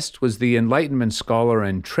 Today's guest was the Enlightenment scholar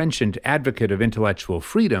and trenchant advocate of intellectual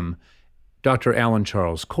freedom, Dr. Alan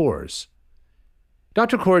Charles Coors.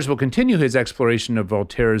 Dr. Coors will continue his exploration of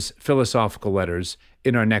Voltaire's philosophical letters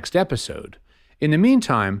in our next episode. In the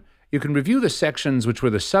meantime, you can review the sections which were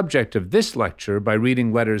the subject of this lecture by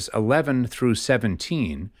reading letters 11 through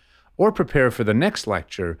 17, or prepare for the next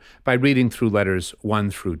lecture by reading through letters 1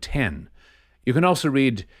 through 10. You can also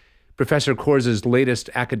read Professor Coors' latest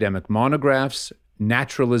academic monographs,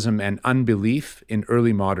 Naturalism and Unbelief in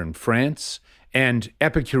Early Modern France, and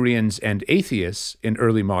Epicureans and Atheists in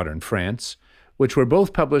Early Modern France, which were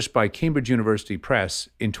both published by Cambridge University Press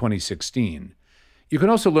in 2016. You can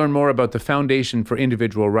also learn more about the Foundation for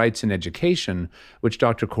Individual Rights in Education, which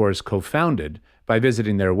Dr. Coors co-founded, by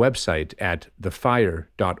visiting their website at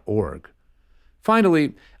thefire.org.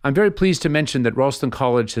 Finally, I'm very pleased to mention that Ralston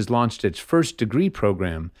College has launched its first degree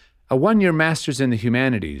program, a one-year Master's in the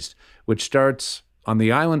Humanities, which starts on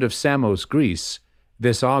the island of Samos, Greece,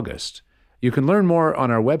 this August. You can learn more on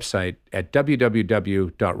our website at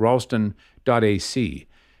www.ralston.ac.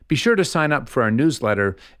 Be sure to sign up for our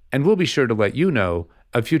newsletter, and we'll be sure to let you know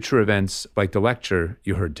of future events like the lecture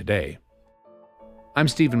you heard today. I'm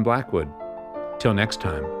Stephen Blackwood. Till next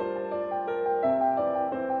time.